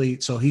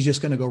athlete, so he's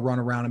just going to go run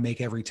around and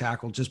make every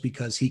tackle just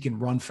because he can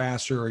run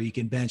faster or he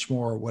can bench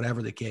more or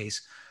whatever the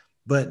case.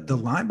 But the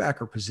Hmm.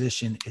 linebacker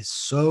position is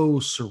so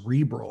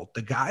cerebral.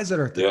 The guys that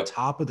are at the Yeah.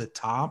 top of the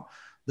top,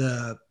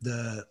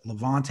 the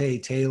Levante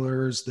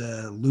Taylors,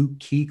 the Luke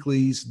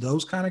Kuechlys,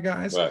 those kind of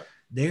guys, Right.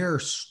 they're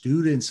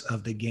students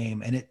of the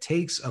game, and it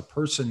takes a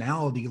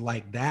personality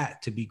like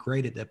that to be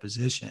great at that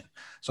position.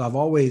 So I've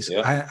always,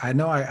 Yeah. I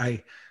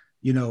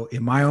know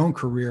in my own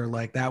career,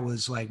 like that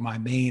was like my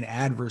main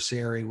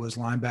adversary was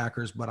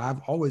linebackers, but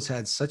I've always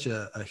had such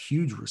a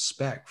huge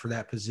respect for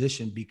that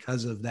position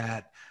because of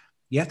that.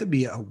 You have to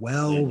be a Hmm.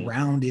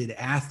 well-rounded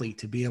athlete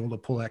to be able to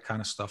pull that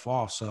kind of stuff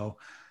off. So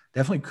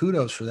definitely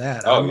kudos for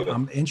that. Oh I'm yeah.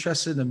 I'm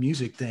interested in the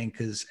music thing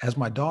because as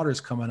my daughter's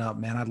coming up,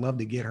 man, I'd love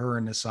to get her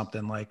into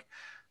something like.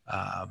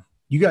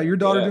 You got your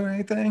daughter Yeah. doing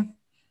anything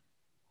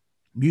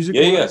music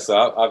Yeah. Yeah. wise?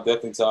 So I've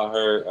definitely taught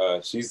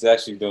her. She's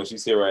actually doing.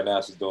 She's here right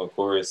now. She's doing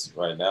chorus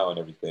right now and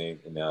everything.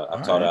 And All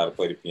I've taught her right. how to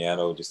play the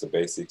piano, just the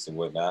basics and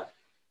whatnot.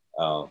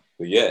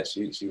 But yeah,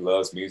 she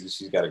loves music.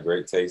 She's got a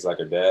great taste, like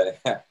her dad,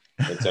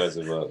 in terms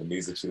of the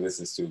music she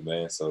listens to,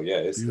 man. So yeah,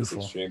 it's Beautiful.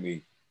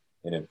 extremely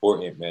an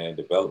important, man,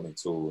 development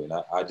tool. And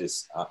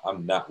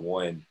I'm not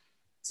one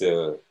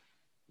to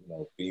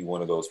be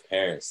one of those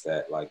parents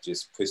that like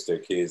just push their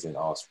kids in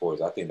all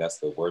sports. I think that's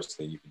the worst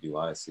thing you can do,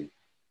 honestly,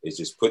 is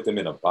just put them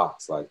in a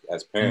box. Like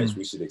as parents, Mm,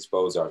 we should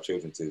expose our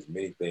children to as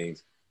many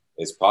things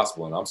as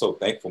possible. And I'm so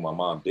thankful my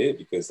mom did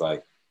because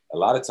like a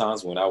lot of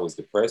times when I was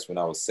depressed, when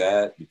I was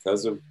sad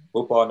because of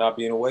football not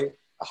being away,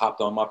 I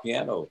hopped on my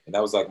piano and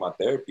that was like my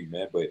therapy,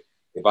 man. But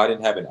if I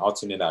didn't have an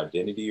alternate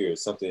identity or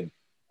something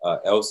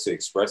else to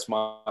express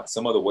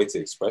some other way to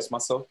express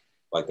myself,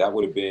 like that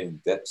would have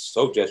been that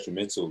so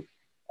detrimental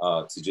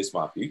to just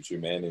my future,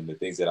 man, and the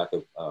things that I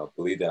could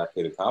believe that I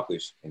could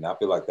accomplish. And I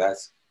feel like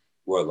that's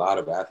where a lot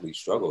of athletes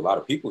struggle. A lot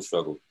of people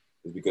struggle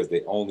is because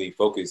they only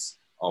focus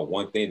on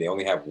one thing. They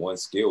only have one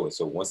skill. And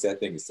so once that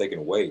thing is taken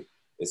away,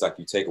 it's like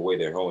you take away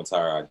their whole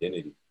entire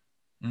identity.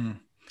 mm.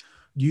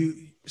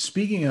 You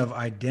speaking of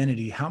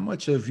identity, how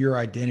much of your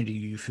identity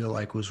do you feel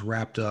like was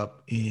wrapped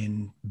up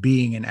in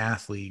being an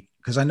athlete?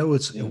 Because I know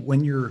it's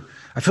Mm.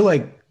 I feel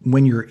like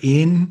when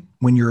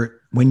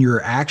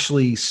you're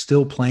actually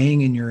still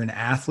playing and you're an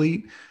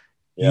athlete,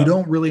 you Yeah.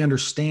 don't really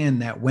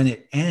understand that when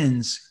it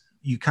ends,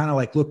 you kind of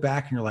like look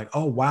back and you're like,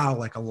 oh wow,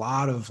 like a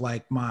lot of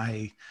like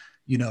my,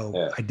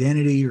 Yeah.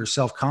 identity or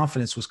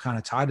self-confidence was kind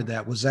of tied to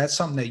that. Was that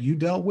something that you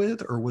dealt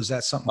with, or was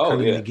that something Oh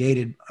kind of yeah.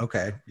 negated?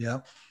 Okay.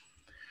 Yeah.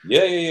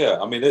 Yeah, yeah, yeah.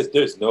 I mean,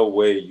 there's no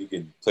way you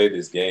can play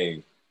this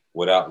game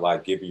without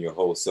like giving your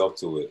whole self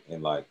to it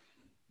and like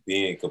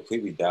being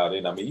completely dialed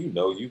in. I mean,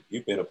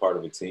 you've been a part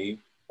of a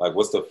team. Like,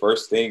 what's the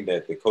first thing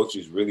that the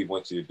coaches really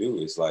want you to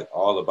do? It's like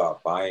all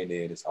about buying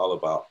in. It's all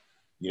about,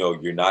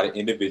 you're not an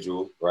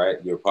individual, right?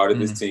 You're part of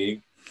this Mm,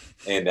 team,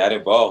 and that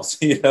involves,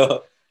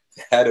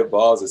 that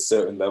involves a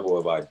certain level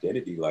of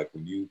identity. Like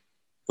when you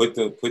put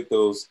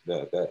those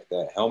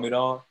that helmet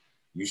on,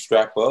 you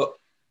strap up.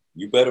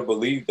 You better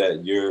believe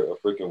that you're a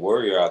freaking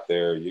warrior out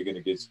there. You're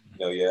gonna get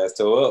your ass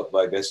toe up.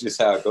 Like that's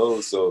just how it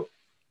goes. So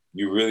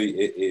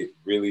it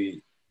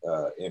really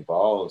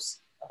involves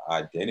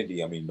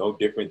identity. I mean, no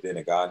different than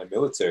a guy in the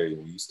military.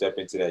 When you step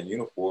into that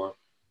uniform,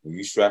 when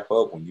you strap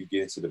up, when you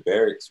get into the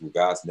barracks with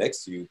guys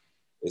next to you,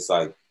 it's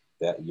like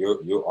that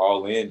you're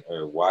all in.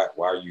 Or why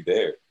are you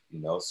there?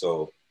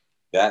 So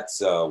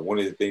that's one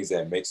of the things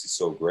that makes it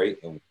so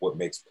great, and what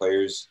makes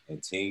players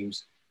and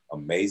teams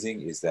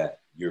amazing is that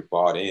you're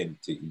bought in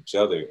to each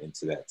other,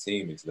 into that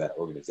team, into that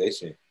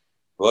organization.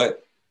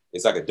 But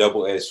it's like a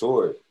double-edged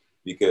sword,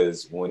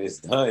 because when it's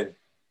done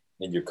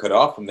and you're cut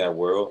off from that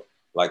world,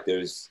 like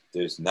there's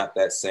not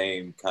that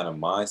same kind of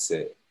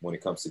mindset when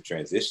it comes to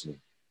transitioning.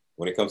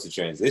 When it comes to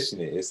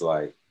transitioning, it's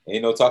like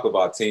ain't no talk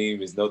about team,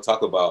 there's no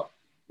talk about,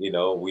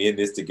 we in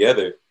this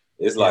together.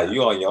 It's like Yeah.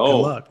 you on your Good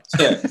own. luck.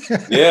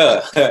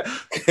 Yeah.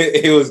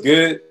 It was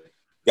good.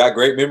 Got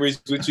great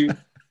memories with you.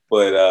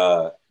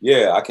 But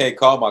yeah, I can't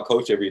call my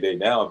coach every day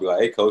now and be like,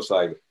 hey coach,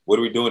 like what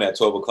are we doing at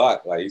 12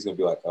 o'clock? Like he's gonna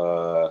be like,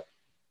 I'm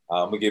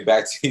gonna get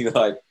back to you,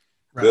 like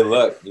good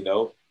luck,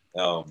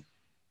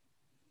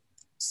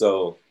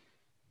 so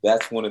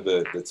that's one of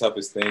the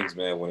toughest things,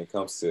 man, when it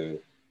comes to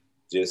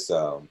just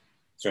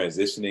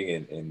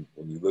transitioning, and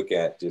when you look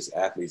at just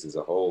athletes as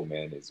a whole,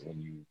 man, is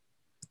when you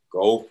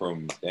go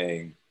from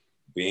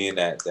being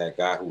that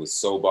guy who was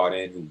so bought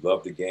in, who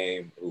loved the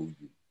game, who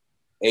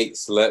ate,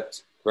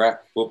 slept,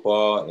 cracked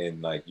football,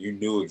 and like you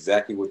knew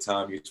exactly what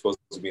time you're supposed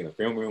to be in the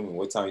film room and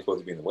what time you're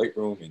supposed to be in the weight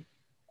room,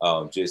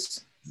 and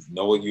just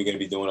know what you're going to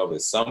be doing over the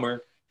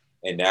summer.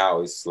 And now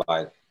it's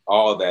like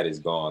all that is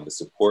gone. The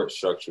support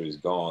structure is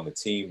gone. The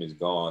team is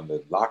gone.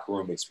 The locker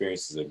room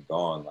experiences are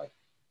gone. Like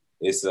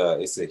it's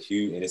a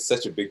huge, and it's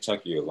such a big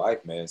chunk of your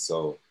life, man.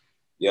 So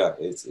yeah,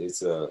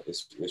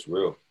 it's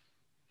real.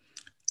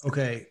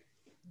 Okay.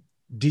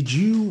 Did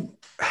you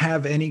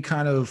have any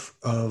kind of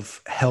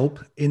help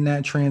in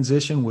that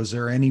transition? Was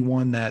there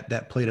anyone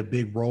that played a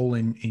big role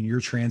in your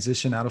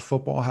transition out of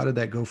football? How did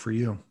that go for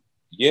you?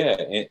 Yeah,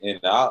 and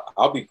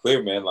I'll be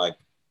clear, man, like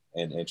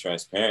and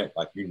transparent.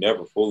 Like you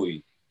never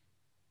fully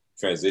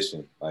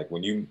transition. Like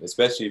when you,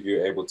 especially if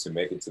you're able to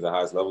make it to the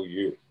highest level,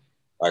 you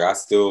like I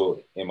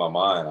still in my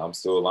mind, I'm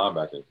still a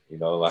linebacker,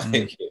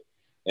 like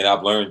and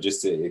I've learned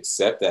just to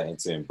accept that and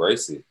to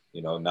embrace it,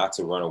 not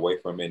to run away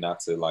from it, not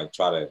to like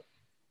try to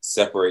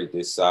separate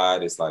this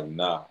side. It's like,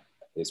 nah,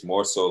 it's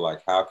more so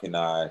like, how can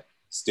I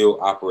still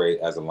operate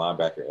as a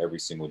linebacker every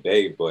single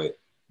day, but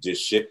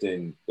just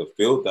shifting the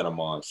field that I'm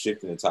on,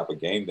 shifting the type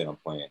of game that I'm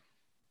playing.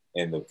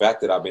 And the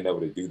fact that I've been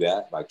able to do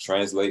that, like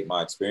translate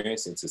my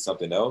experience into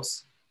something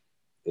else,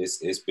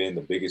 it's been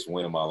the biggest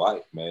win of my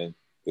life, man.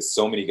 Because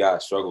so many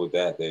guys struggle with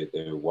that.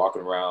 They're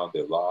walking around,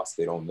 they're lost,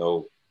 they don't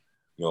know,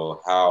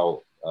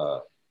 how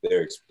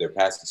their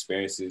past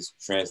experiences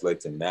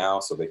translate to now.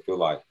 So they feel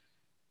like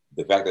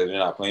the fact that they're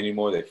not playing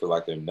anymore, they feel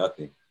like they're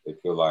nothing. They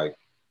feel like,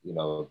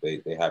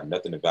 they have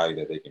nothing of value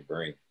that they can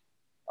bring.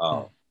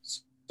 Um,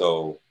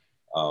 so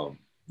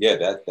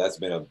yeah, that's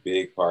been a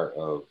big part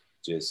of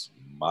just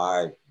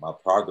my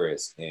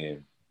progress,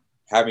 and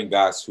having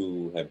guys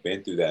who have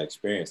been through that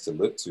experience to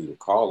look to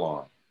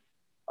call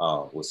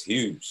on was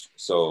huge.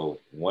 So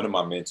one of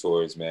my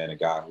mentors, man, a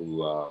guy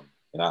who,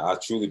 and I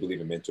truly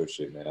believe in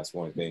mentorship, man. That's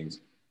one of the things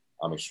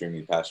I'm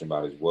extremely passionate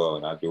about as well,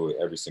 and I do it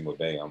every single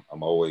day.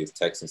 I'm always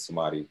texting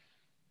somebody.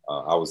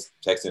 I was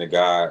texting a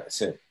guy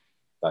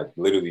like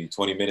literally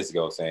 20 minutes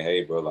ago saying,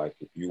 hey, bro, like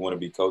if you want to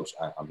be coach,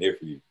 I'm here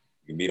for you.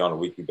 You can meet on a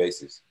weekly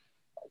basis.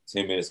 Like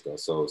 10 minutes ago.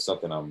 So it's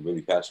something I'm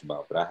really passionate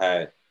about. But I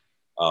had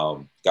a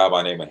guy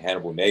by the name of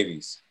Hannibal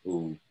Navies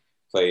who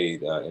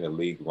played in the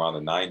league around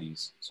the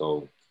 90s.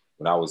 So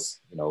when I was,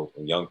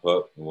 a young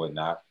pup and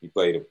whatnot, he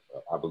played,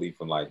 I believe,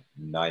 from like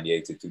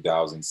 98 to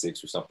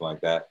 2006 or something like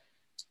that.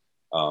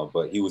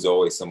 But he was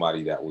always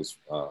somebody that was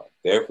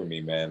there for me,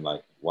 man,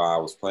 like while I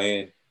was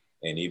playing.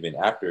 And even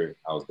after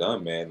I was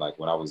done, man, like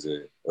when I was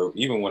or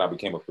even when I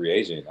became a free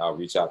agent, I'll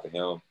reach out to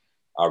him.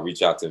 I'll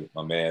reach out to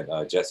my man,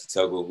 Jesse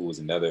Tuggle, who was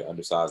another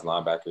undersized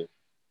linebacker,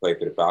 played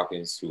for the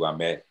Falcons, who I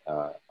met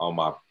on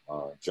my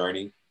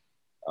journey.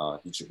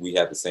 We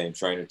had the same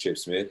trainer, Chip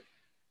Smith,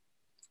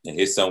 and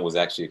his son was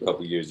actually a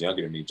couple years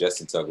younger than me,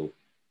 Justin Tuggle.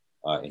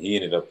 And he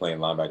ended up playing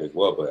linebacker as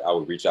well. But I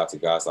would reach out to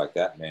guys like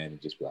that, man,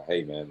 and just be like,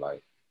 hey, man,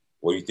 like,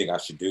 what do you think I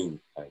should do?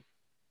 Like,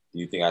 do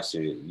you think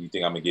you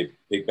think I'm gonna get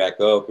picked back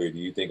up, or do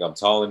you think I'm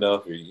tall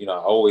enough? Or, I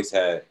always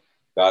had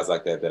guys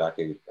like that I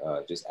could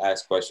just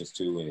ask questions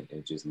to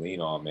and just lean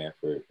on, man,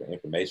 for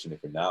information and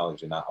for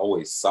knowledge. And I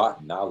always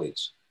sought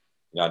knowledge.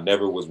 I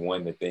never was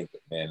one to think,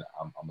 man,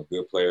 I'm a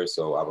good player,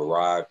 so I've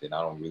arrived and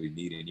I don't really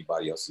need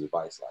anybody else's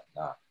advice. Like,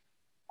 nah,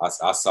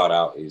 I sought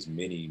out as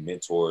many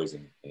mentors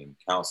and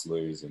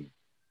counselors and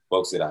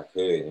folks that I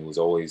could, and was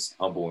always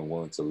humble and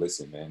willing to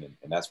listen, man.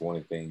 And that's one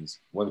of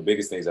the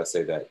biggest things I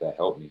say that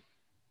helped me.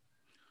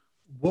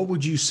 What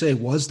would you say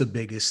was the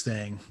biggest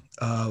thing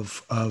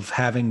of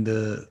having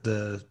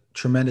the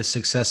tremendous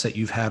success that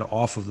you've had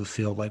off of the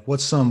field? Like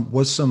what's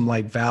some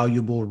like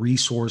valuable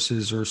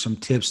resources or some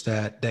tips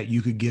that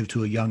you could give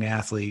to a young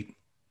athlete?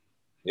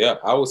 Yeah,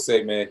 I would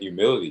say, man,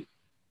 humility.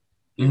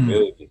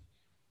 Humility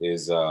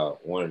is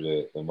one of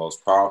the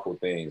most powerful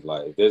things.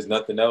 Like if there's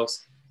nothing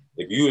else,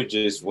 if you are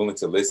just willing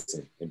to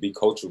listen and be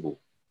coachable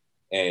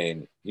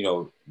and,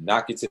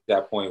 not get to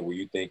that point where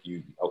you think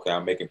okay,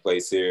 I'm making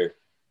plays here.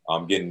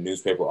 I'm getting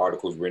newspaper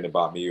articles written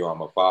about me, or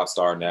I'm a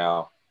 5-star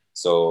now.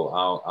 So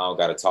I don't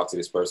got to talk to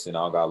this person. I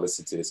don't got to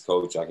listen to this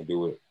coach. I can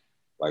do it.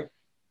 Like,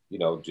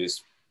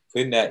 just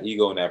putting that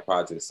ego and that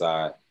pride to the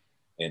side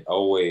and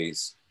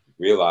always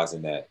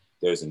realizing that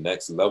there's a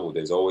next level.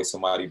 There's always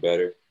somebody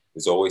better.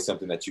 There's always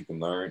something that you can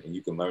learn, and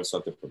you can learn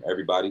something from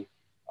everybody.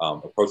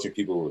 Approaching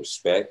people with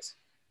respect,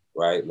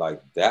 right?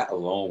 Like that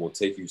alone will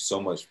take you so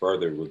much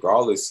further,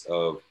 regardless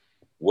of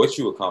what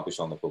you accomplish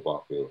on the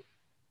football field.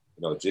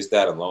 You know, just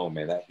that alone,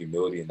 man, that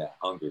humility and that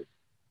hunger,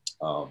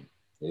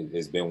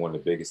 has been one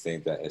of the biggest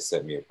things that has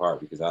set me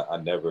apart, because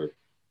I never,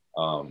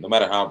 no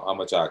matter how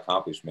much I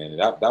accomplished, man, and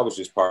that was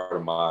just part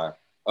of my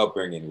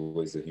upbringing,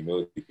 was the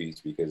humility piece,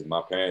 because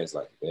my parents,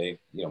 like,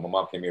 my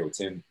mom came here with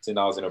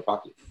 $10 in her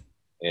pocket.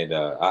 And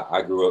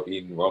I grew up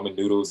eating ramen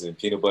noodles and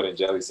peanut butter and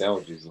jelly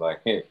sandwiches.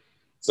 Like,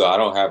 so I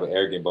don't have an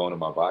arrogant bone in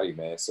my body,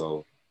 man.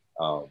 So,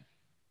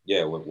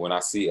 yeah, when I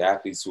see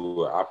athletes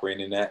who are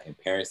operating in that, and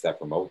parents that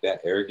promote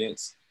that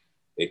arrogance,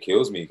 it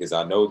kills me, because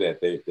I know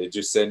that they're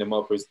just setting them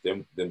up for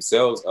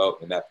themselves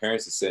up, and that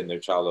parents are setting their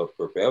child up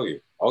for failure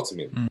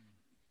ultimately. Mm.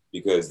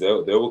 Because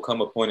there will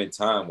come a point in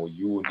time where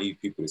you will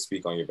need people to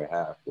speak on your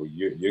behalf, where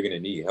you're going to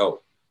need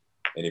help.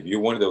 And if you're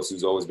one of those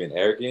who's always been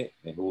arrogant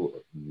and who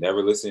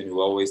never listened,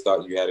 who always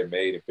thought you had it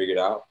made and figured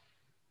out,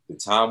 the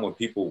time when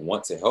people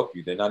want to help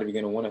you, they're not even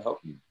going to want to help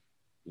you.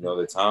 You know,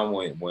 the time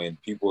when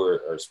people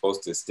are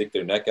supposed to stick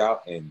their neck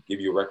out and give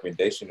you a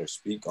recommendation or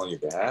speak on your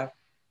behalf,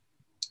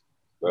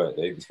 but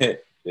they're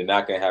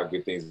not going to have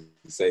good things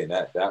to say. And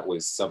that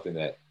was something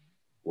that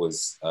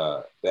was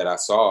that I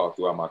saw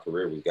throughout my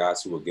career, with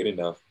guys who were good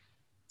enough,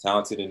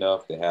 talented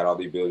enough, they had all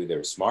the ability, they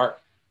were smart,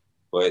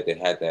 but they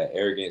had that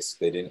arrogance.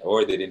 They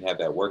didn't have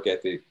that work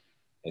ethic.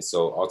 And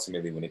so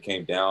ultimately, when it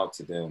came down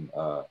to them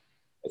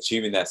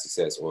achieving that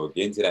success, or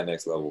getting to that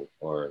next level,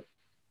 or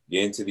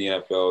getting to the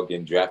NFL,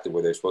 getting drafted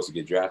where they're supposed to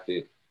get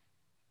drafted,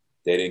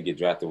 they didn't get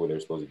drafted where they're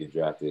supposed to get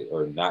drafted,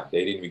 or not.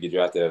 They didn't even get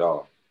drafted at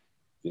all,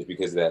 just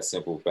because of that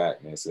simple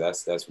fact, man. So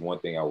that's one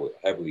thing I would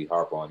heavily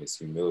harp on, is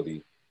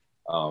humility.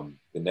 The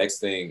next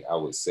thing I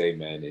would say,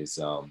 man, is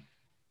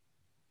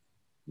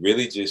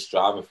really just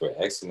striving for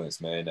excellence,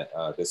 man.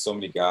 There's so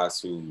many guys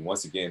who,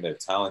 once again, they're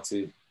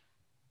talented,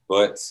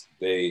 but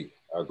they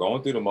are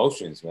going through the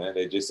motions, man.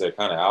 They just are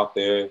kind of out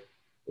there.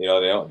 You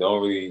know, they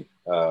don't really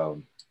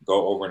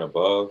go over and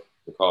above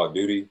the call of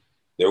duty.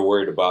 They're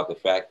worried about the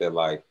fact that,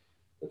 like,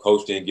 the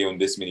coach didn't give them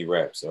this many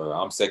reps, or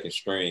I'm second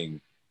string,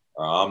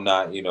 or I'm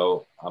not in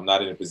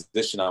a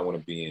position I want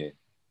to be in.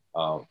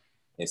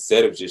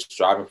 Instead of just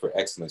striving for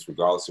excellence,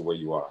 regardless of where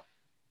you are.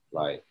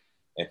 Like,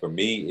 and for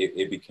me,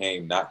 it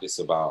became not just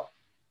about,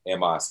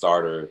 am I a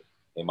starter?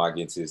 Am I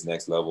getting to this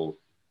next level?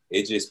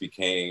 It just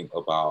became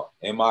about,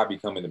 am I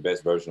becoming the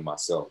best version of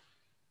myself?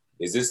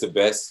 Is this the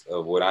best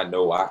of what I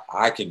know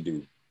I can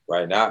do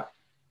right now?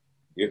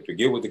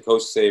 Forget what the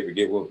coach say,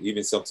 forget what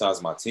even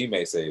sometimes my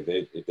teammates say.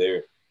 If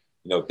they're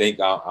think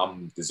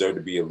I'm deserve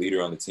to be a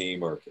leader on the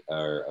team, or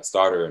a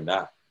starter or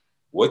not.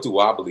 What do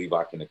I believe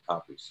I can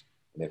accomplish?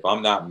 And if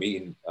I'm not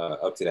meeting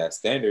up to that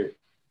standard,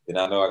 then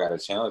I know I got to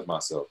challenge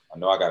myself. I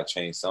know I got to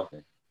change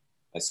something.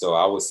 And so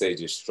I would say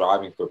just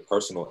striving for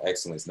personal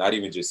excellence, not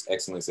even just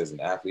excellence as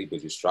an athlete,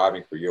 but just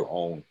striving for your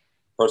own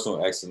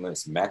personal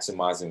excellence,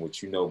 maximizing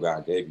what you know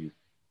God gave you.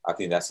 I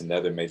think that's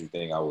another major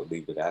thing I would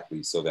leave with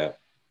athletes, so that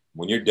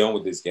when you're done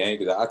with this game,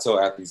 because I tell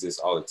athletes this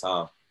all the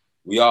time,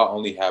 we all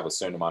only have a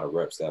certain amount of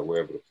reps that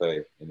we're able to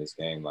play in this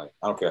game. Like,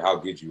 I don't care how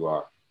good you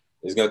are.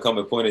 There's going to come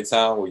a point in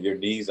time where your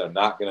knees are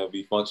not going to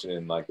be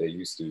functioning like they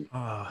used to.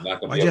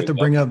 Why'd you have to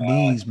bring up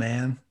knees,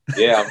 man?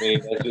 Yeah, I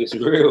mean, that's just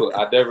real.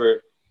 I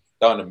never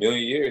thought in a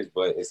million years,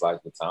 but it's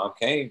like the time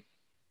came,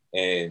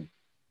 and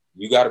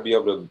you got to be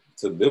able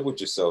to live with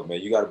yourself,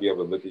 man. You got to be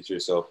able to look at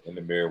yourself in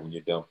the mirror when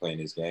you're done playing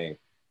this game,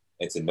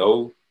 and to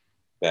know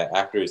that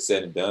after it's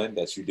said and done,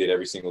 that you did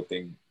every single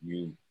thing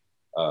you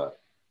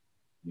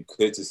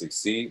could to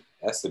succeed.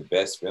 That's the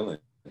best feeling.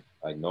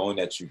 Like, knowing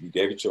that you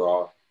gave it your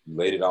all, you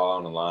laid it all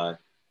on the line,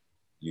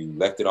 you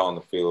left it all on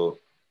the field.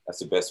 That's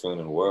the best feeling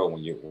in the world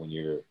when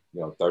you're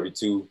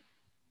 32,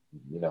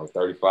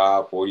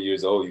 35, 40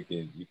 years old. You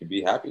can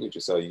be happy with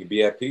yourself. You can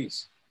be at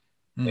peace.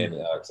 And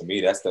to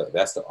me, that's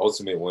the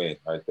ultimate win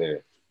right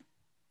there.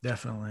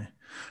 Definitely.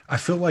 I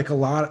feel like a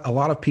lot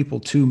of people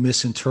too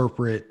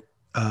misinterpret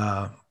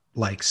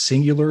like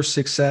singular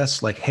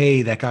success, like,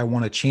 hey, that guy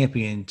won a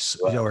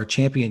or a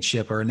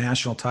championship or a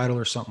national title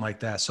or something like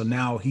that, so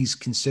now he's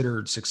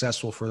considered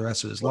successful for the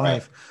rest of his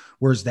life,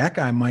 whereas that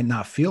guy might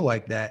not feel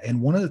like that.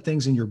 And one of the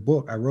things in your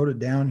book, I wrote it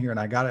down here and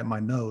I got it in my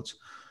notes,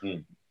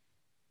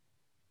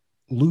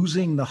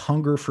 losing the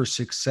hunger for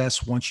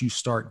success once you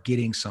start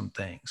getting some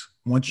things,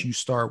 once you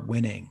start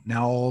winning.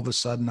 Now all of a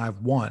sudden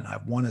I've won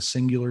a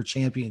singular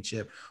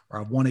championship,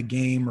 or I've won a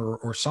game,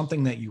 or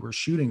something that you were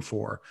shooting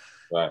for.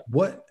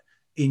 What,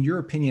 in your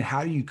opinion,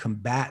 how do you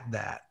combat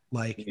that?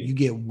 Like, you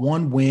get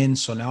one win,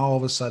 so now all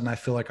of a sudden I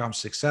feel like I'm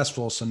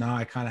successful, so now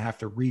I kind of have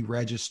to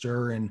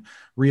re-register and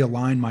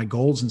realign my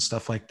goals and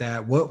stuff like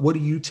that. What do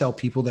you tell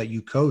people that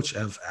you coach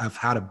of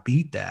how to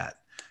beat that?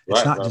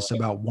 It's not just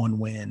about one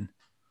win.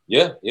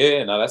 Yeah.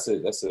 No, that's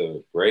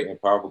a great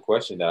and powerful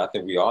question that I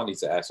think we all need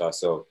to ask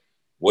ourselves.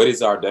 What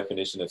is our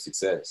definition of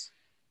success?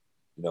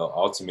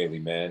 Ultimately,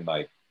 man,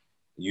 like,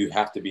 you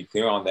have to be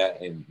clear on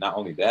that. And not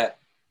only that,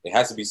 it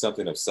has to be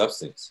something of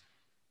substance.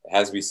 it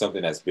has to be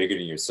something that's bigger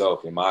than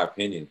yourself, in my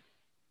opinion.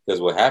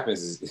 Because what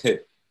happens is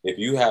if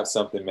you have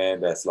something,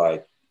 man, that's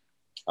like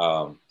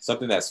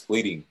something that's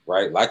fleeting,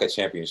 right? Like a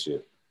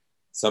championship,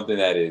 something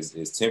that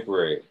is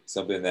temporary,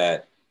 something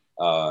that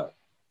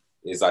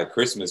is like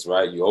Christmas,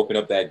 right? You open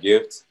up that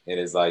gift and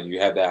it's like you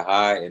have that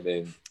high, and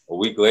then a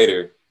week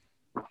later,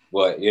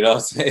 but you know what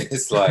I'm saying?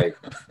 It's like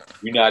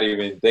you're not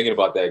even thinking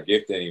about that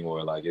gift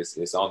anymore. Like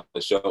it's on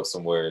the shelf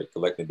somewhere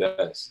collecting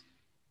dust.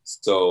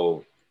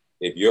 So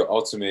if your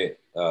ultimate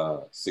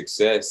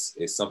success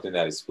is something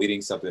that is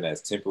fleeting, something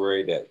that's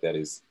temporary, that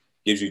is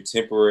gives you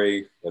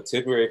a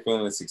temporary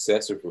feeling of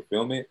success or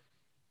fulfillment,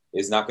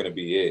 it's not going to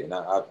be it. And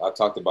I've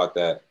talked about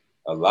that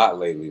a lot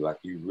lately. Like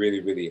you really,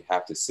 really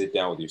have to sit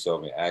down with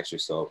yourself and ask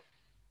yourself,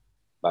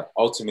 like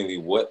ultimately,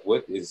 what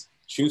is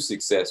true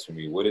success for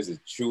me? What is the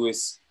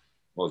truest,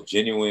 most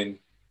genuine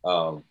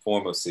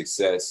form of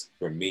success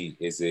for me?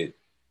 Is it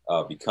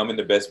becoming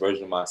the best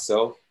version of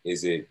myself?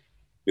 Is it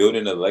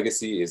building a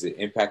legacy? Is it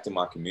impacting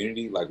my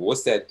community? Like,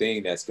 what's that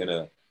thing that's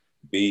gonna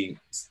be,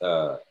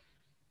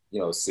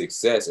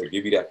 success or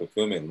give you that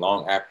fulfillment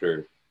long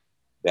after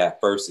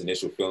that first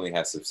initial feeling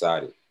has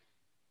subsided,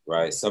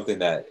 right? Something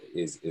that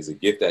is a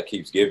gift that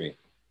keeps giving,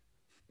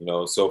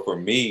 So for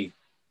me,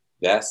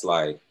 that's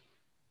like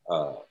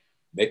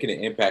making an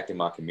impact in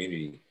my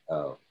community.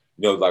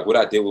 Like what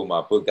I did with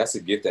my book, that's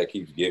a gift that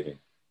keeps giving.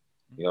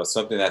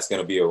 Something that's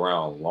going to be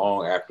around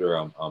long after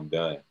I'm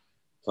done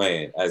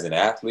playing. As an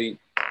athlete,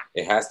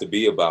 it has to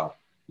be about,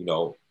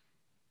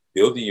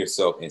 building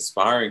yourself,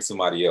 inspiring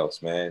somebody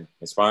else, man,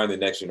 inspiring the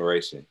next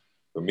generation.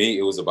 For me,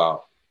 it was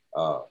about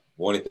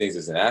one of the things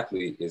as an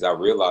athlete is I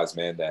realized,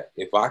 man, that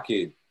if I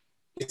could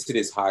get to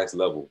this highest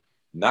level,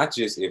 not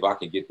just if I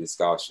can get this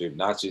scholarship,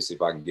 not just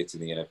if I can get to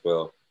the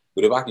NFL,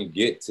 but if I can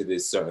get to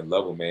this certain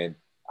level, man,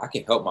 I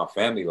can help my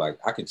family. Like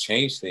I can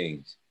change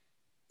things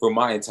for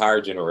my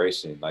entire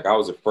generation. Like I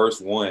was the first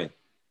one.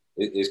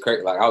 It's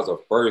crazy. Like I was the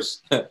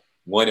first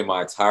one in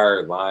my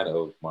entire line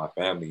of my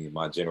family,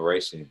 my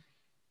generation's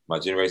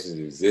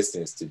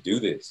existence to do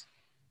this.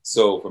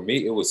 So for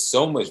me, it was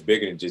so much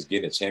bigger than just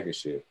getting a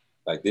championship.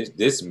 Like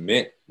this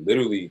meant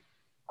literally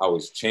I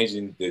was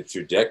changing the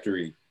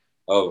trajectory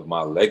of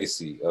my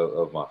legacy,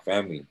 of my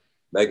family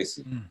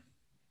legacy. Mm.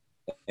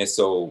 And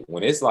so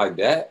when it's like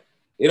that,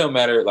 it don't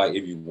matter like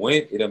if you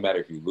win, it don't matter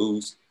if you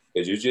lose,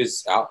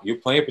 because you're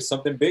playing for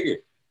something bigger.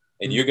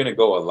 And you're gonna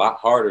go a lot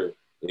harder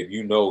if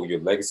you know your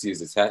legacy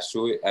is attached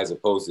to it, as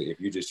opposed to if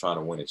you're just trying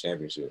to win a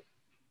championship.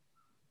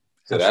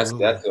 So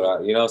Absolutely. that's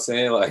what you know what I'm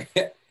saying? Like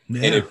yeah,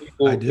 and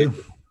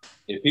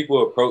if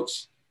people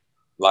approach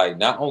like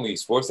not only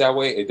sports that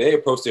way, if they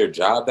approach their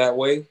job that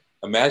way,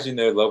 imagine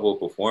their level of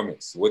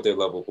performance, what their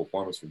level of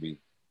performance would be.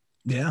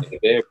 Yeah. If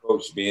they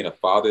approach being a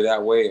father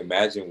that way,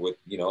 imagine what,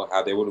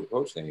 how they would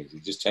approach things.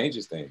 It just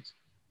changes things.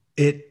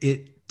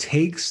 It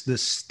takes the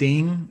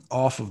sting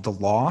off of the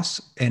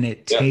loss, and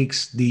it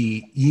takes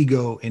the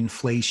ego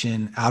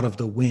inflation out of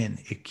the win.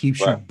 It keeps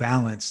you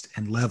balanced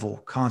and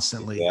level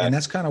constantly. Exactly. And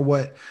that's kind of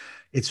what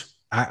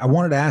I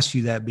wanted to ask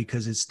you that,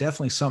 because it's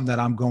definitely something that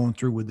I'm going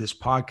through with this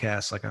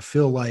podcast. Like I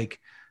feel like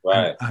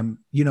I'm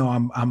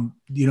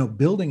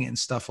building it and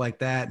stuff like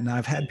that. And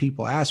I've had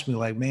people ask me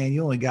like, man,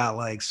 you only got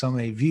like so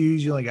many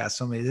views, you only got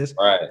so many this,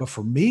 but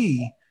for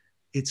me,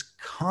 it's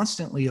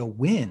constantly a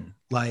win.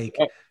 Like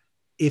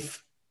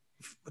if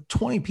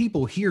 20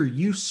 people hear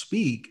you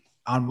speak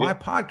on my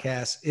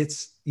podcast,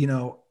 it's,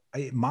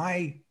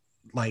 my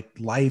like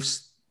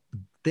life's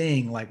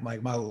thing, like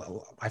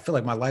I feel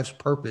like my life's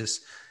purpose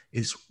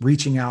is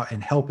reaching out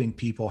and helping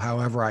people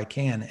however I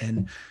can.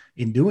 And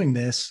in doing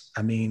this,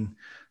 I mean,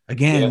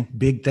 again,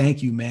 big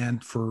thank you, man,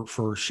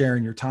 for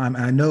sharing your time.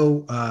 And I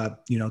know,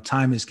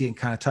 time is getting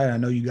kind of tight. I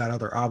know you got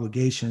other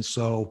obligations.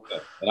 So,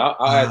 and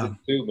I'll add this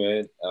too,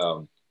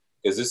 man,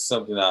 because this is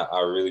something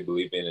I really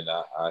believe in, and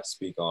I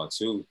speak on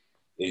too,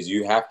 is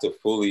you have to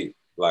fully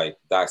like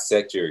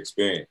dissect your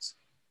experience.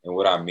 And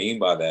what I mean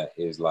by that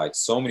is like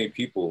so many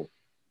people,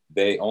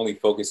 they only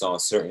focus on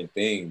certain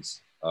things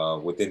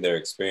within their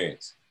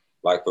experience.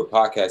 Like for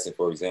podcasting,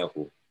 for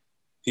example,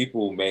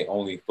 people may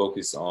only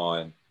focus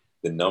on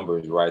the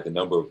numbers, right? The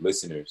number of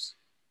listeners,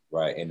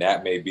 right? And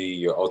that may be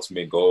your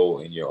ultimate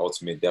goal, and your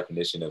ultimate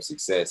definition of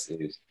success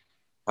is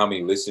how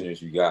many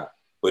listeners you got.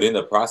 But in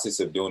the process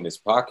of doing this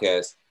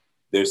podcast,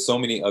 there's so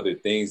many other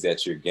things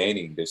that you're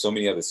gaining. There's so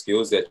many other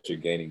skills that you're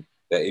gaining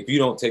that if you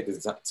don't take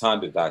the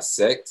time to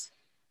dissect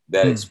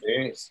that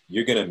experience,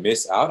 you're going to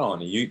miss out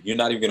on. And you're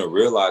not even going to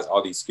realize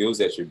all these skills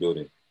that you're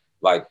building,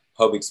 like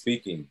public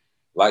speaking,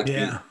 like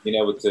being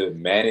able to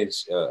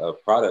manage a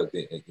product,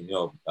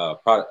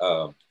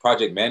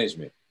 project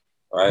management,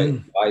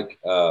 right? Like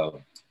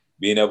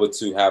being able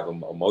to have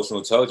emotional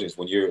intelligence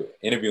when you're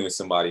interviewing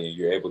somebody and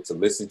you're able to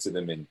listen to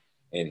them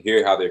and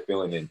hear how they're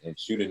feeling and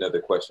shoot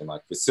another question,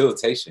 like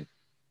facilitation.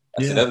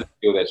 That's another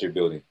skill that you're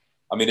building.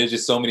 I mean, there's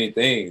just so many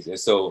things. And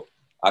so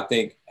I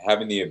think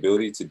having the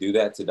ability to do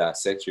that, to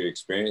dissect your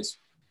experience,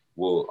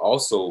 will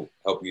also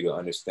help you to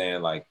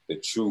understand like the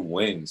true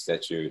wins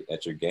that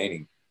you're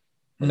gaining.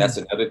 And that's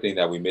another thing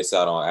that we miss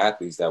out on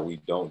athletes that we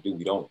don't do.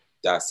 We don't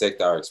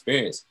dissect our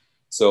experience.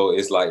 So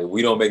it's like, if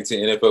we don't make it to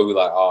the NFL, we're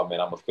like, oh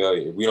man, I'm a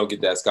failure. If we don't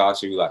get that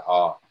scholarship, we're like,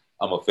 oh,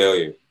 I'm a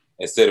failure.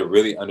 Instead of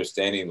really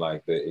understanding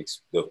like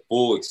the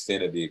full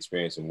extent of the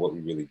experience and what we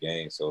really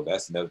gained. So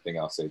that's another thing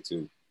I'll say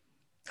too.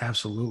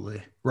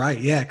 Absolutely. Right.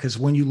 Yeah. Because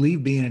when you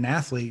leave being an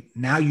athlete,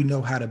 now you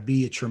know how to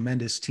be a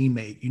tremendous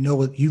teammate. You know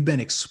what you've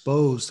been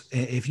exposed.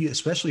 If you,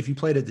 especially if you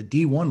played at the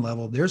D1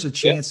 level, there's a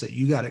chance that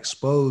you got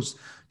exposed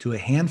to a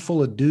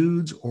handful of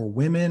dudes or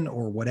women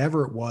or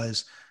whatever it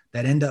was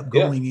that end up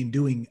going and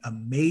doing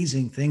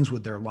amazing things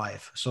with their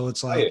life. So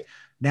it's like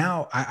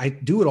now I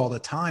do it all the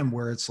time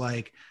where it's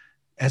like,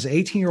 as an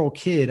 18-year-old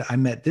kid, I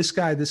met this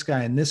guy,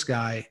 and this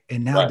guy,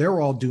 and now they're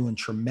all doing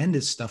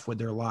tremendous stuff with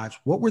their lives.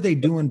 What were they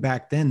doing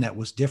back then that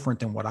was different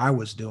than what I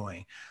was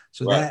doing?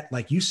 So that,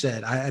 like you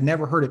said, I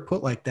never heard it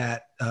put like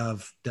that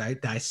of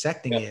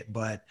dissecting it,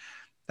 but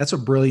that's a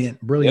brilliant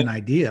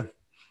idea.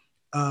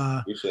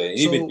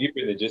 Even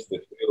deeper than just the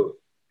field.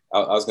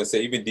 I was gonna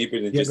say even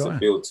deeper than just the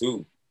field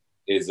too,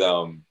 is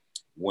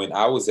when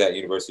I was at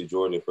University of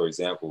Georgia, for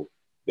example,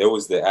 there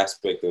was the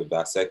aspect of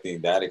dissecting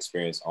that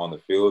experience on the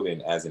field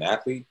and as an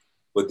athlete.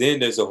 But then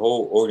there's a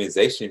whole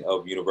organization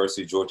of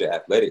University of Georgia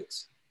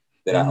athletics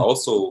that I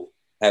also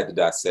had to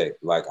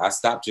dissect. Like I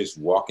stopped just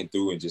walking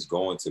through and just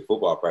going to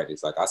football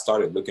practice. Like I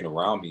started looking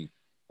around me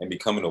and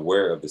becoming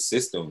aware of the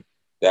system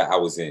that I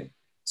was in.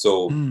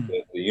 So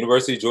the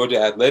University of Georgia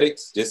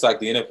athletics, just like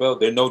the NFL,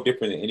 they're no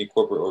different than any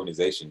corporate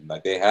organization.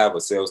 Like they have a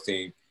sales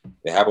team,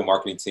 they have a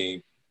marketing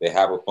team, they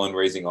have a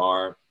fundraising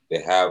arm,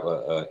 they have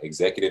a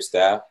executive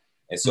staff.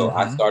 And so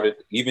I started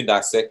even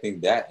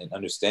dissecting that and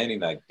understanding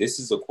like this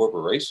is a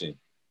corporation.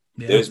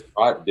 Yeah.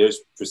 There's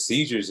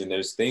procedures and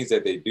there's things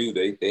that they do.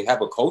 They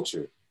have a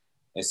culture.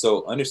 And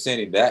so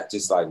understanding that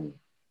just like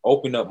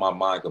opened up my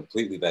mind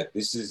completely that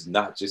this is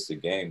not just a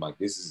game. Like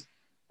this is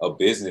a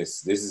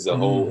business. This is a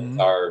whole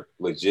entire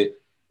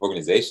legit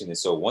organization. And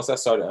so once I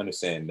started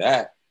understanding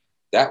that,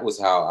 that was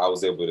how I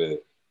was able to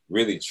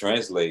really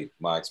translate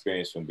my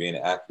experience from being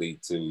an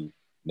athlete to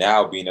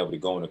now being able to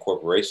go into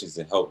corporations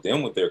and help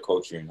them with their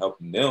culture and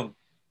helping them,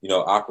 you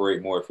know,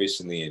 operate more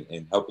efficiently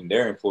and helping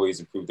their employees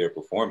improve their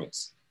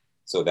performance.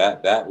 So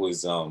that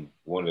was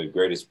one of the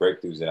greatest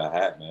breakthroughs that I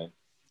had, man.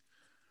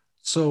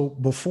 So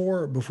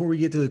before we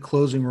get to the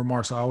closing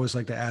remarks, I always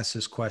like to ask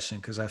this question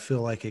because I feel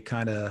like it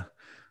kind of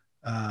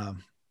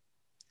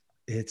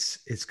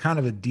it's kind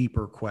of a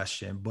deeper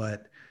question.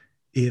 But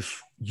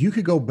if you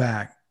could go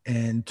back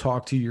and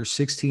talk to your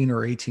 16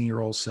 or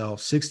 18-year-old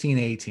self, 16,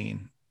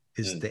 18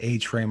 is the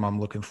age frame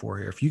I'm looking for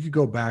here. If you could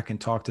go back and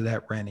talk to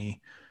that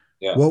Rennie,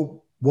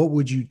 what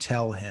would you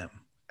tell him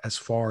as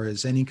far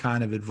as any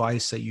kind of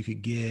advice that you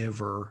could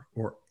give or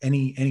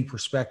any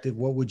perspective?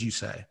 What would you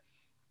say?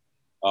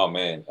 Oh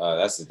man,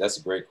 that's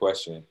a great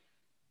question.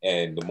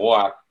 And the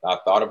more I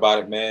thought about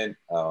it, man,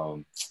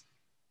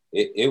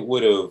 it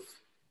would have,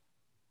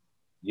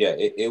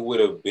 it would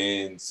have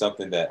been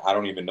something that I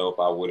don't even know if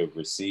I would have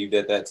received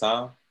at that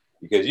time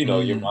because, you know,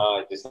 your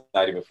mind is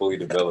not even fully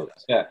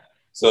developed. Yeah.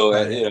 So,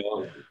 you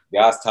know,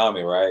 God's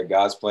timing, right?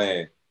 God's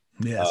plan.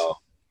 Yes.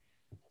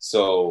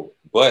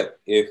 But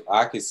if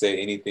I could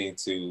say anything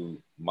to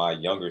my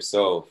younger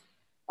self,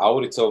 I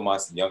would have told my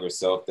younger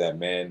self that,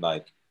 man,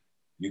 like,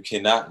 you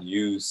cannot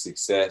use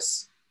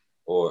success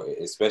or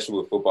especially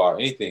with football or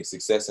anything,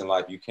 success in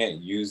life, you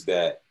can't use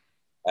that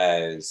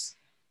as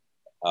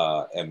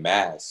a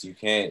mask. You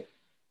can't,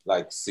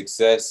 like,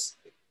 success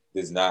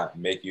does not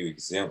make you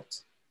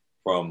exempt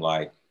from,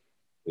 like,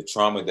 the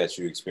trauma that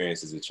you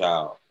experienced as a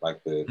child,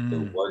 like the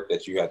work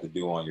that you have to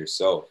do on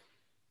yourself,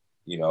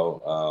 you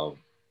know,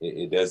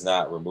 it does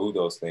not remove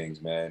those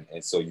things, man.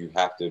 And so you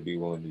have to be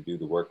willing to do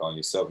the work on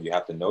yourself. You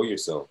have to know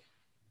yourself.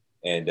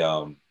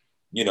 And,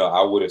 you know,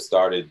 I would have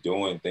started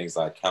doing things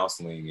like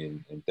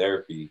counseling and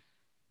therapy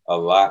a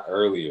lot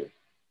earlier.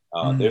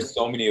 There's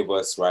so many of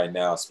us right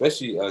now,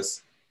 especially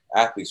us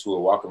athletes who are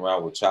walking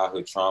around with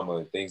childhood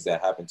trauma, things that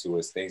happened to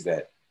us, things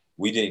that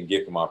we didn't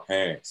get from our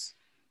parents.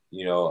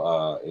 You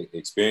know,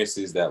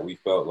 experiences that we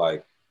felt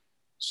like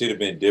should have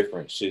been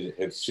different, should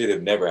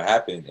have never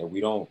happened, and we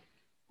don't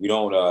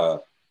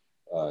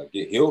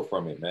get healed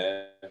from it,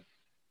 man.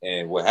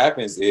 And what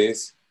happens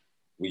is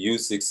we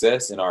use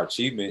success and our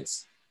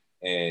achievements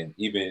and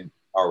even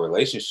our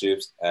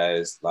relationships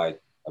as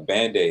like a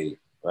Band-Aid,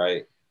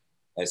 right?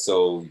 And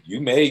so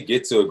you may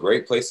get to a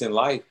great place in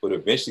life, but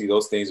eventually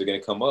those things are going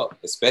to come up,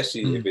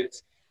 especially if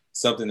it's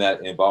something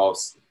that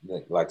involves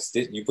like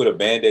you put a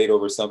Band-Aid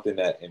over something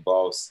that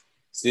involves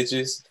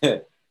stitches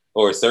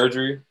or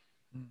surgery.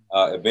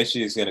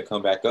 Eventually it's going to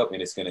come back up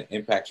and it's going to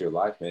impact your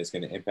life, man. It's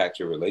going to impact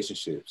your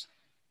relationships.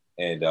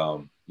 And,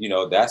 you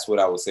know, that's what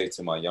I would say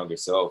to my younger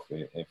self.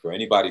 And for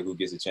anybody who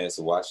gets a chance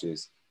to watch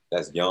this,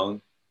 that's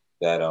young,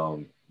 that,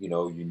 you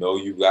know,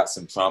 you've got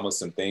some trauma,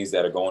 some things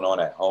that are going on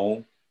at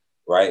home.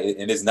 Right.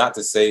 And it's not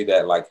to say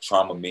that like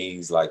trauma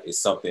means like it's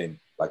something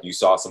like you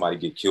saw somebody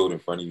get killed in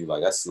front of you.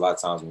 Like that's a lot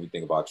of times when we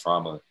think about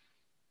trauma,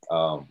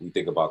 we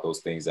think about those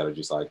things that are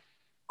just like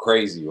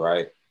crazy.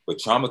 Right. But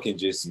trauma can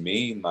just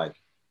mean like,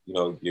 you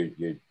know,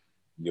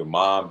 your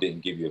mom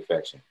didn't give you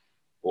affection.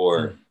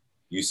 or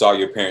you saw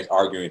your parents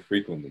arguing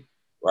frequently,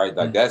 right?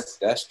 Like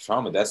that's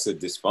trauma. That's a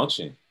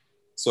dysfunction.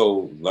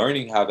 So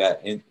learning how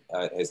that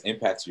has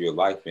impacted your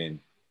life and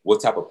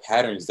what type of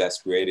patterns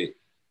that's created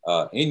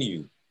in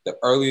you, the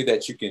earlier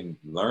that you can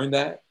learn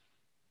that,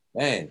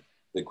 man,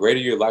 the greater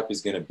your life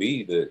is going to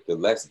be, the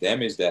less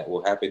damage that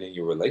will happen in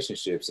your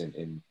relationships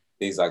and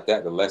things like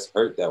that, the less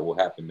hurt that will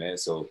happen, man.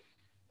 So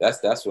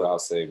that's what I'll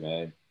say,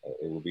 man.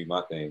 It will be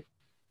my thing.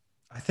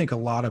 I think a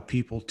lot of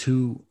people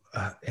too,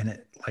 and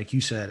it, like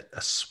you said,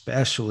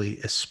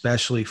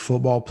 especially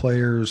football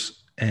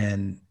players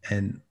and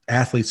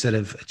athletes that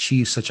have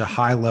achieved such a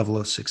high level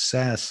of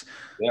success.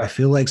 Yeah. I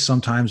feel like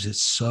sometimes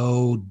it's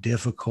so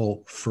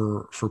difficult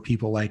for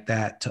people like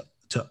that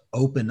to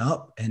open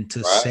up and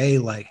to say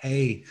like,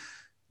 hey,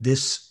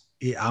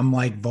 I'm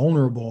like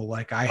vulnerable.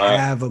 Like I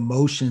have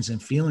emotions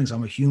and feelings.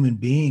 I'm a human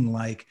being.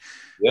 Like,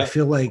 I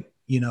feel like,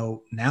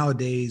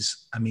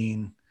 nowadays, I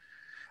mean,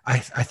 I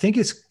think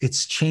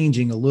it's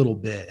changing a little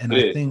bit. And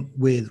I think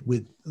with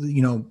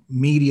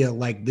media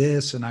like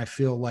this, and I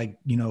feel like,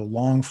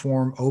 long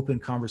form open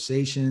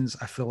conversations,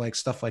 I feel like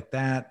stuff like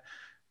that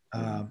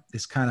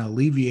is kind of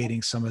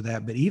alleviating some of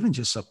that. But even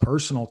just a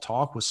personal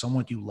talk with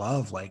someone you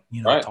love, like,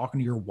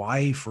 talking to your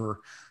wife or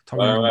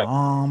talking to your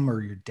mom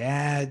or your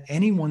dad,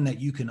 anyone that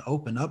you can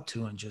open up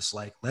to and just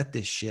like, let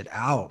this shit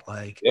out.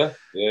 Like,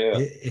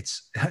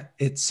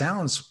 it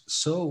sounds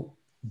so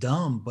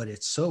dumb, but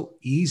it's so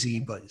easy,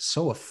 but it's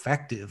so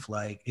effective.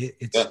 Like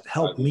it's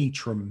helped me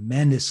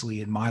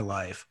tremendously in my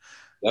life,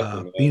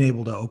 being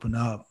able to open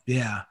up.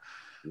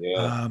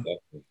 Definitely.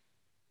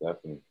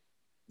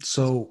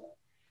 So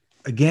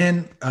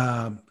again,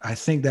 I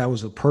think that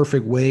was a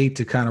perfect way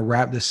to kind of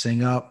wrap this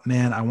thing up,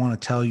 man. I want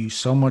to tell you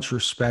so much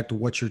respect to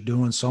what you're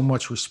doing, so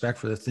much respect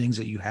for the things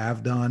that you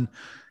have done.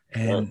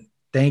 And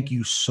thank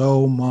you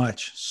so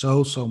much,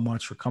 so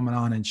much for coming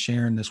on and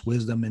sharing this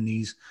wisdom and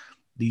these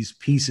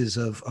pieces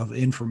of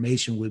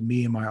information with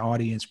me and my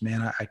audience,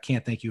 man. I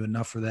can't thank you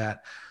enough for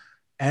that.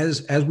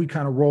 As we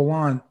kind of roll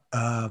on,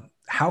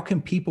 how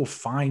can people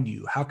find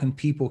you? How can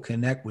people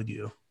connect with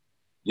you?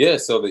 Yeah,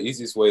 so the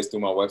easiest way is through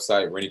my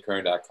website,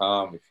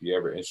 RennieKern.com. If you're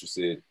ever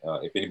interested,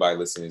 if anybody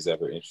listening is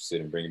ever interested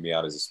in bringing me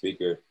out as a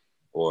speaker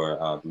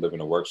or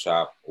delivering a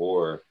workshop,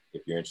 or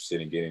if you're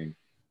interested in getting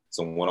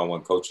some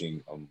one-on-one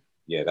coaching,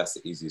 that's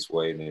the easiest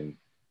way. And then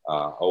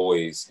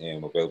always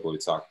am available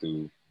to talk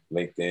through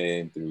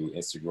LinkedIn, through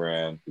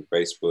Instagram, through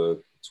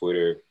Facebook,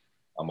 Twitter.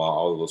 I'm on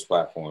all of those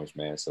platforms,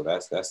 man. So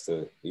that's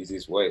the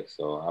easiest way.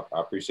 So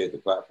I appreciate the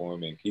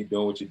platform, and keep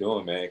doing what you're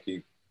doing, man.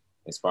 Keep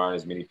inspiring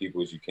as many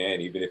people as you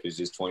can, even if it's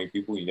just 20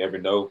 people. You never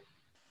know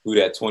who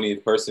that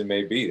 20th person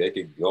may be. They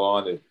could go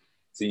on to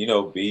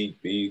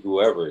be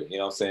whoever. You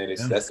know what I'm saying?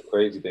 That's the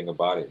crazy thing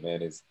about it,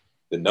 man. Is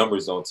the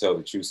numbers don't tell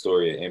the true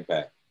story of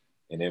impact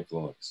and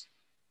influence.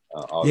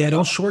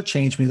 Don't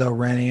shortchange me though,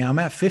 Rennie. I'm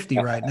at 50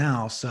 right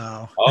now,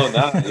 so.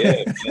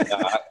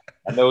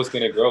 I know it's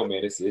gonna grow,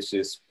 man. It's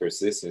just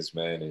persistence,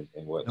 man,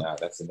 and whatnot.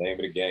 That's the name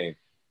of the game.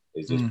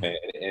 It's just paying.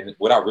 And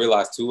what I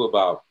realized too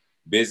about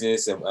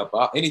business and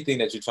about anything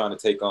that you're trying to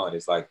take on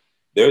is like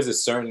there's a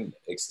certain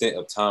extent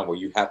of time where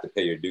you have to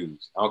pay your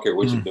dues. I don't care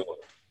what you're doing.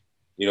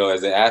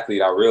 As an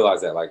athlete, I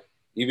realized that like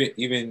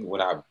even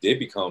when I did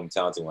become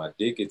talented, when I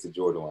did get to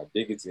Jordan, when I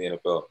did get to the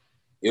NFL,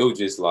 it was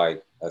just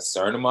like a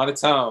certain amount of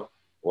time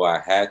where I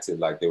had to,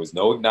 like, there was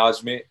no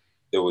acknowledgement,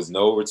 there was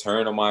no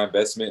return on my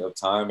investment of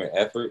time and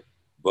effort,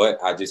 but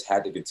I just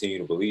had to continue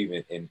to believe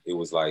in. And it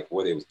was like,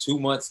 it was 2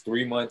 months,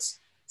 3 months,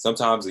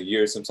 sometimes a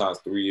year, sometimes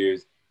 3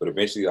 years, but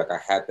eventually like I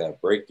had that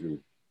breakthrough.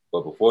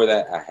 But before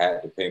that, I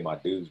had to pay my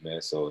dues,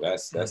 man. So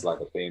that's like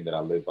a thing that I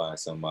live by and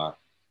something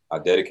I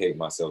dedicate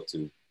myself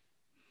to.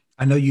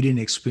 I know you didn't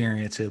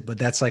experience it, but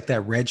that's like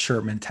that red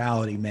shirt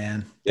mentality,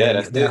 man.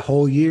 Yeah, that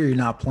whole year you're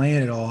not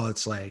playing at all.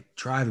 It's like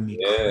driving me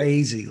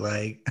crazy.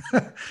 Like,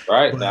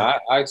 right. Now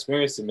I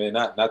experienced it, man.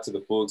 Not to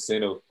the full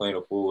extent of playing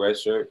a full red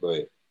shirt,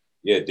 but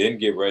didn't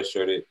get red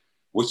shirted,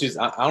 which is,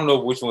 I don't know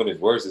which one is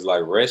worse. Is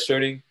like red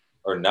shirting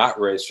or not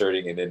red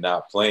shirting and then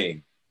not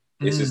playing.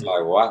 It's just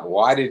like,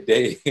 why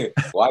didn't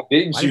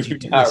you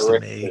not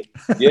red shirt?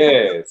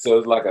 Yeah. So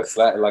it's like a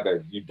slap,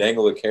 you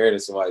dangle a carrot in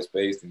somebody's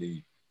face and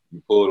you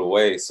pull it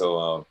away.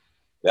 So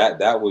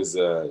that was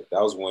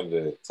one of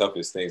the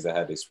toughest things I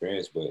had to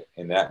experience. But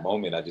in that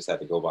moment, I just had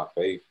to go by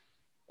faith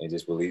and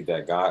just believe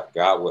that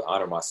God would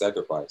honor my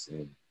sacrifice.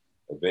 And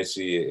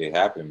eventually it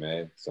happened,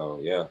 man.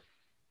 So, yeah.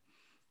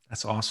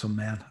 That's awesome,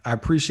 man. I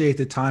appreciate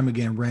the time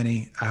again,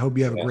 Rennie. I hope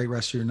you have a great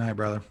rest of your night,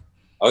 brother.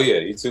 Oh, yeah.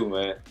 You too,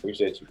 man.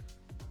 Appreciate you.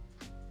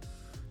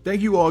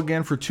 Thank you all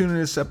again for tuning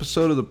in this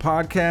episode of the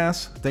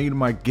podcast. Thank you to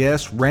my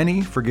guest,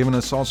 Rennie, for giving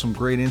us all some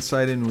great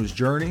insight into his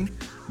journey.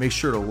 Make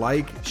sure to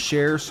like,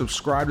 share,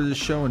 subscribe to the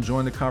show, and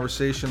join the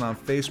conversation on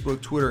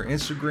Facebook, Twitter,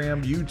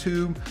 Instagram,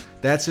 YouTube.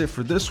 That's it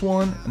for this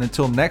one. And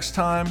until next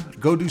time,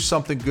 go do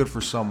something good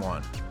for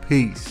someone.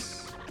 Peace.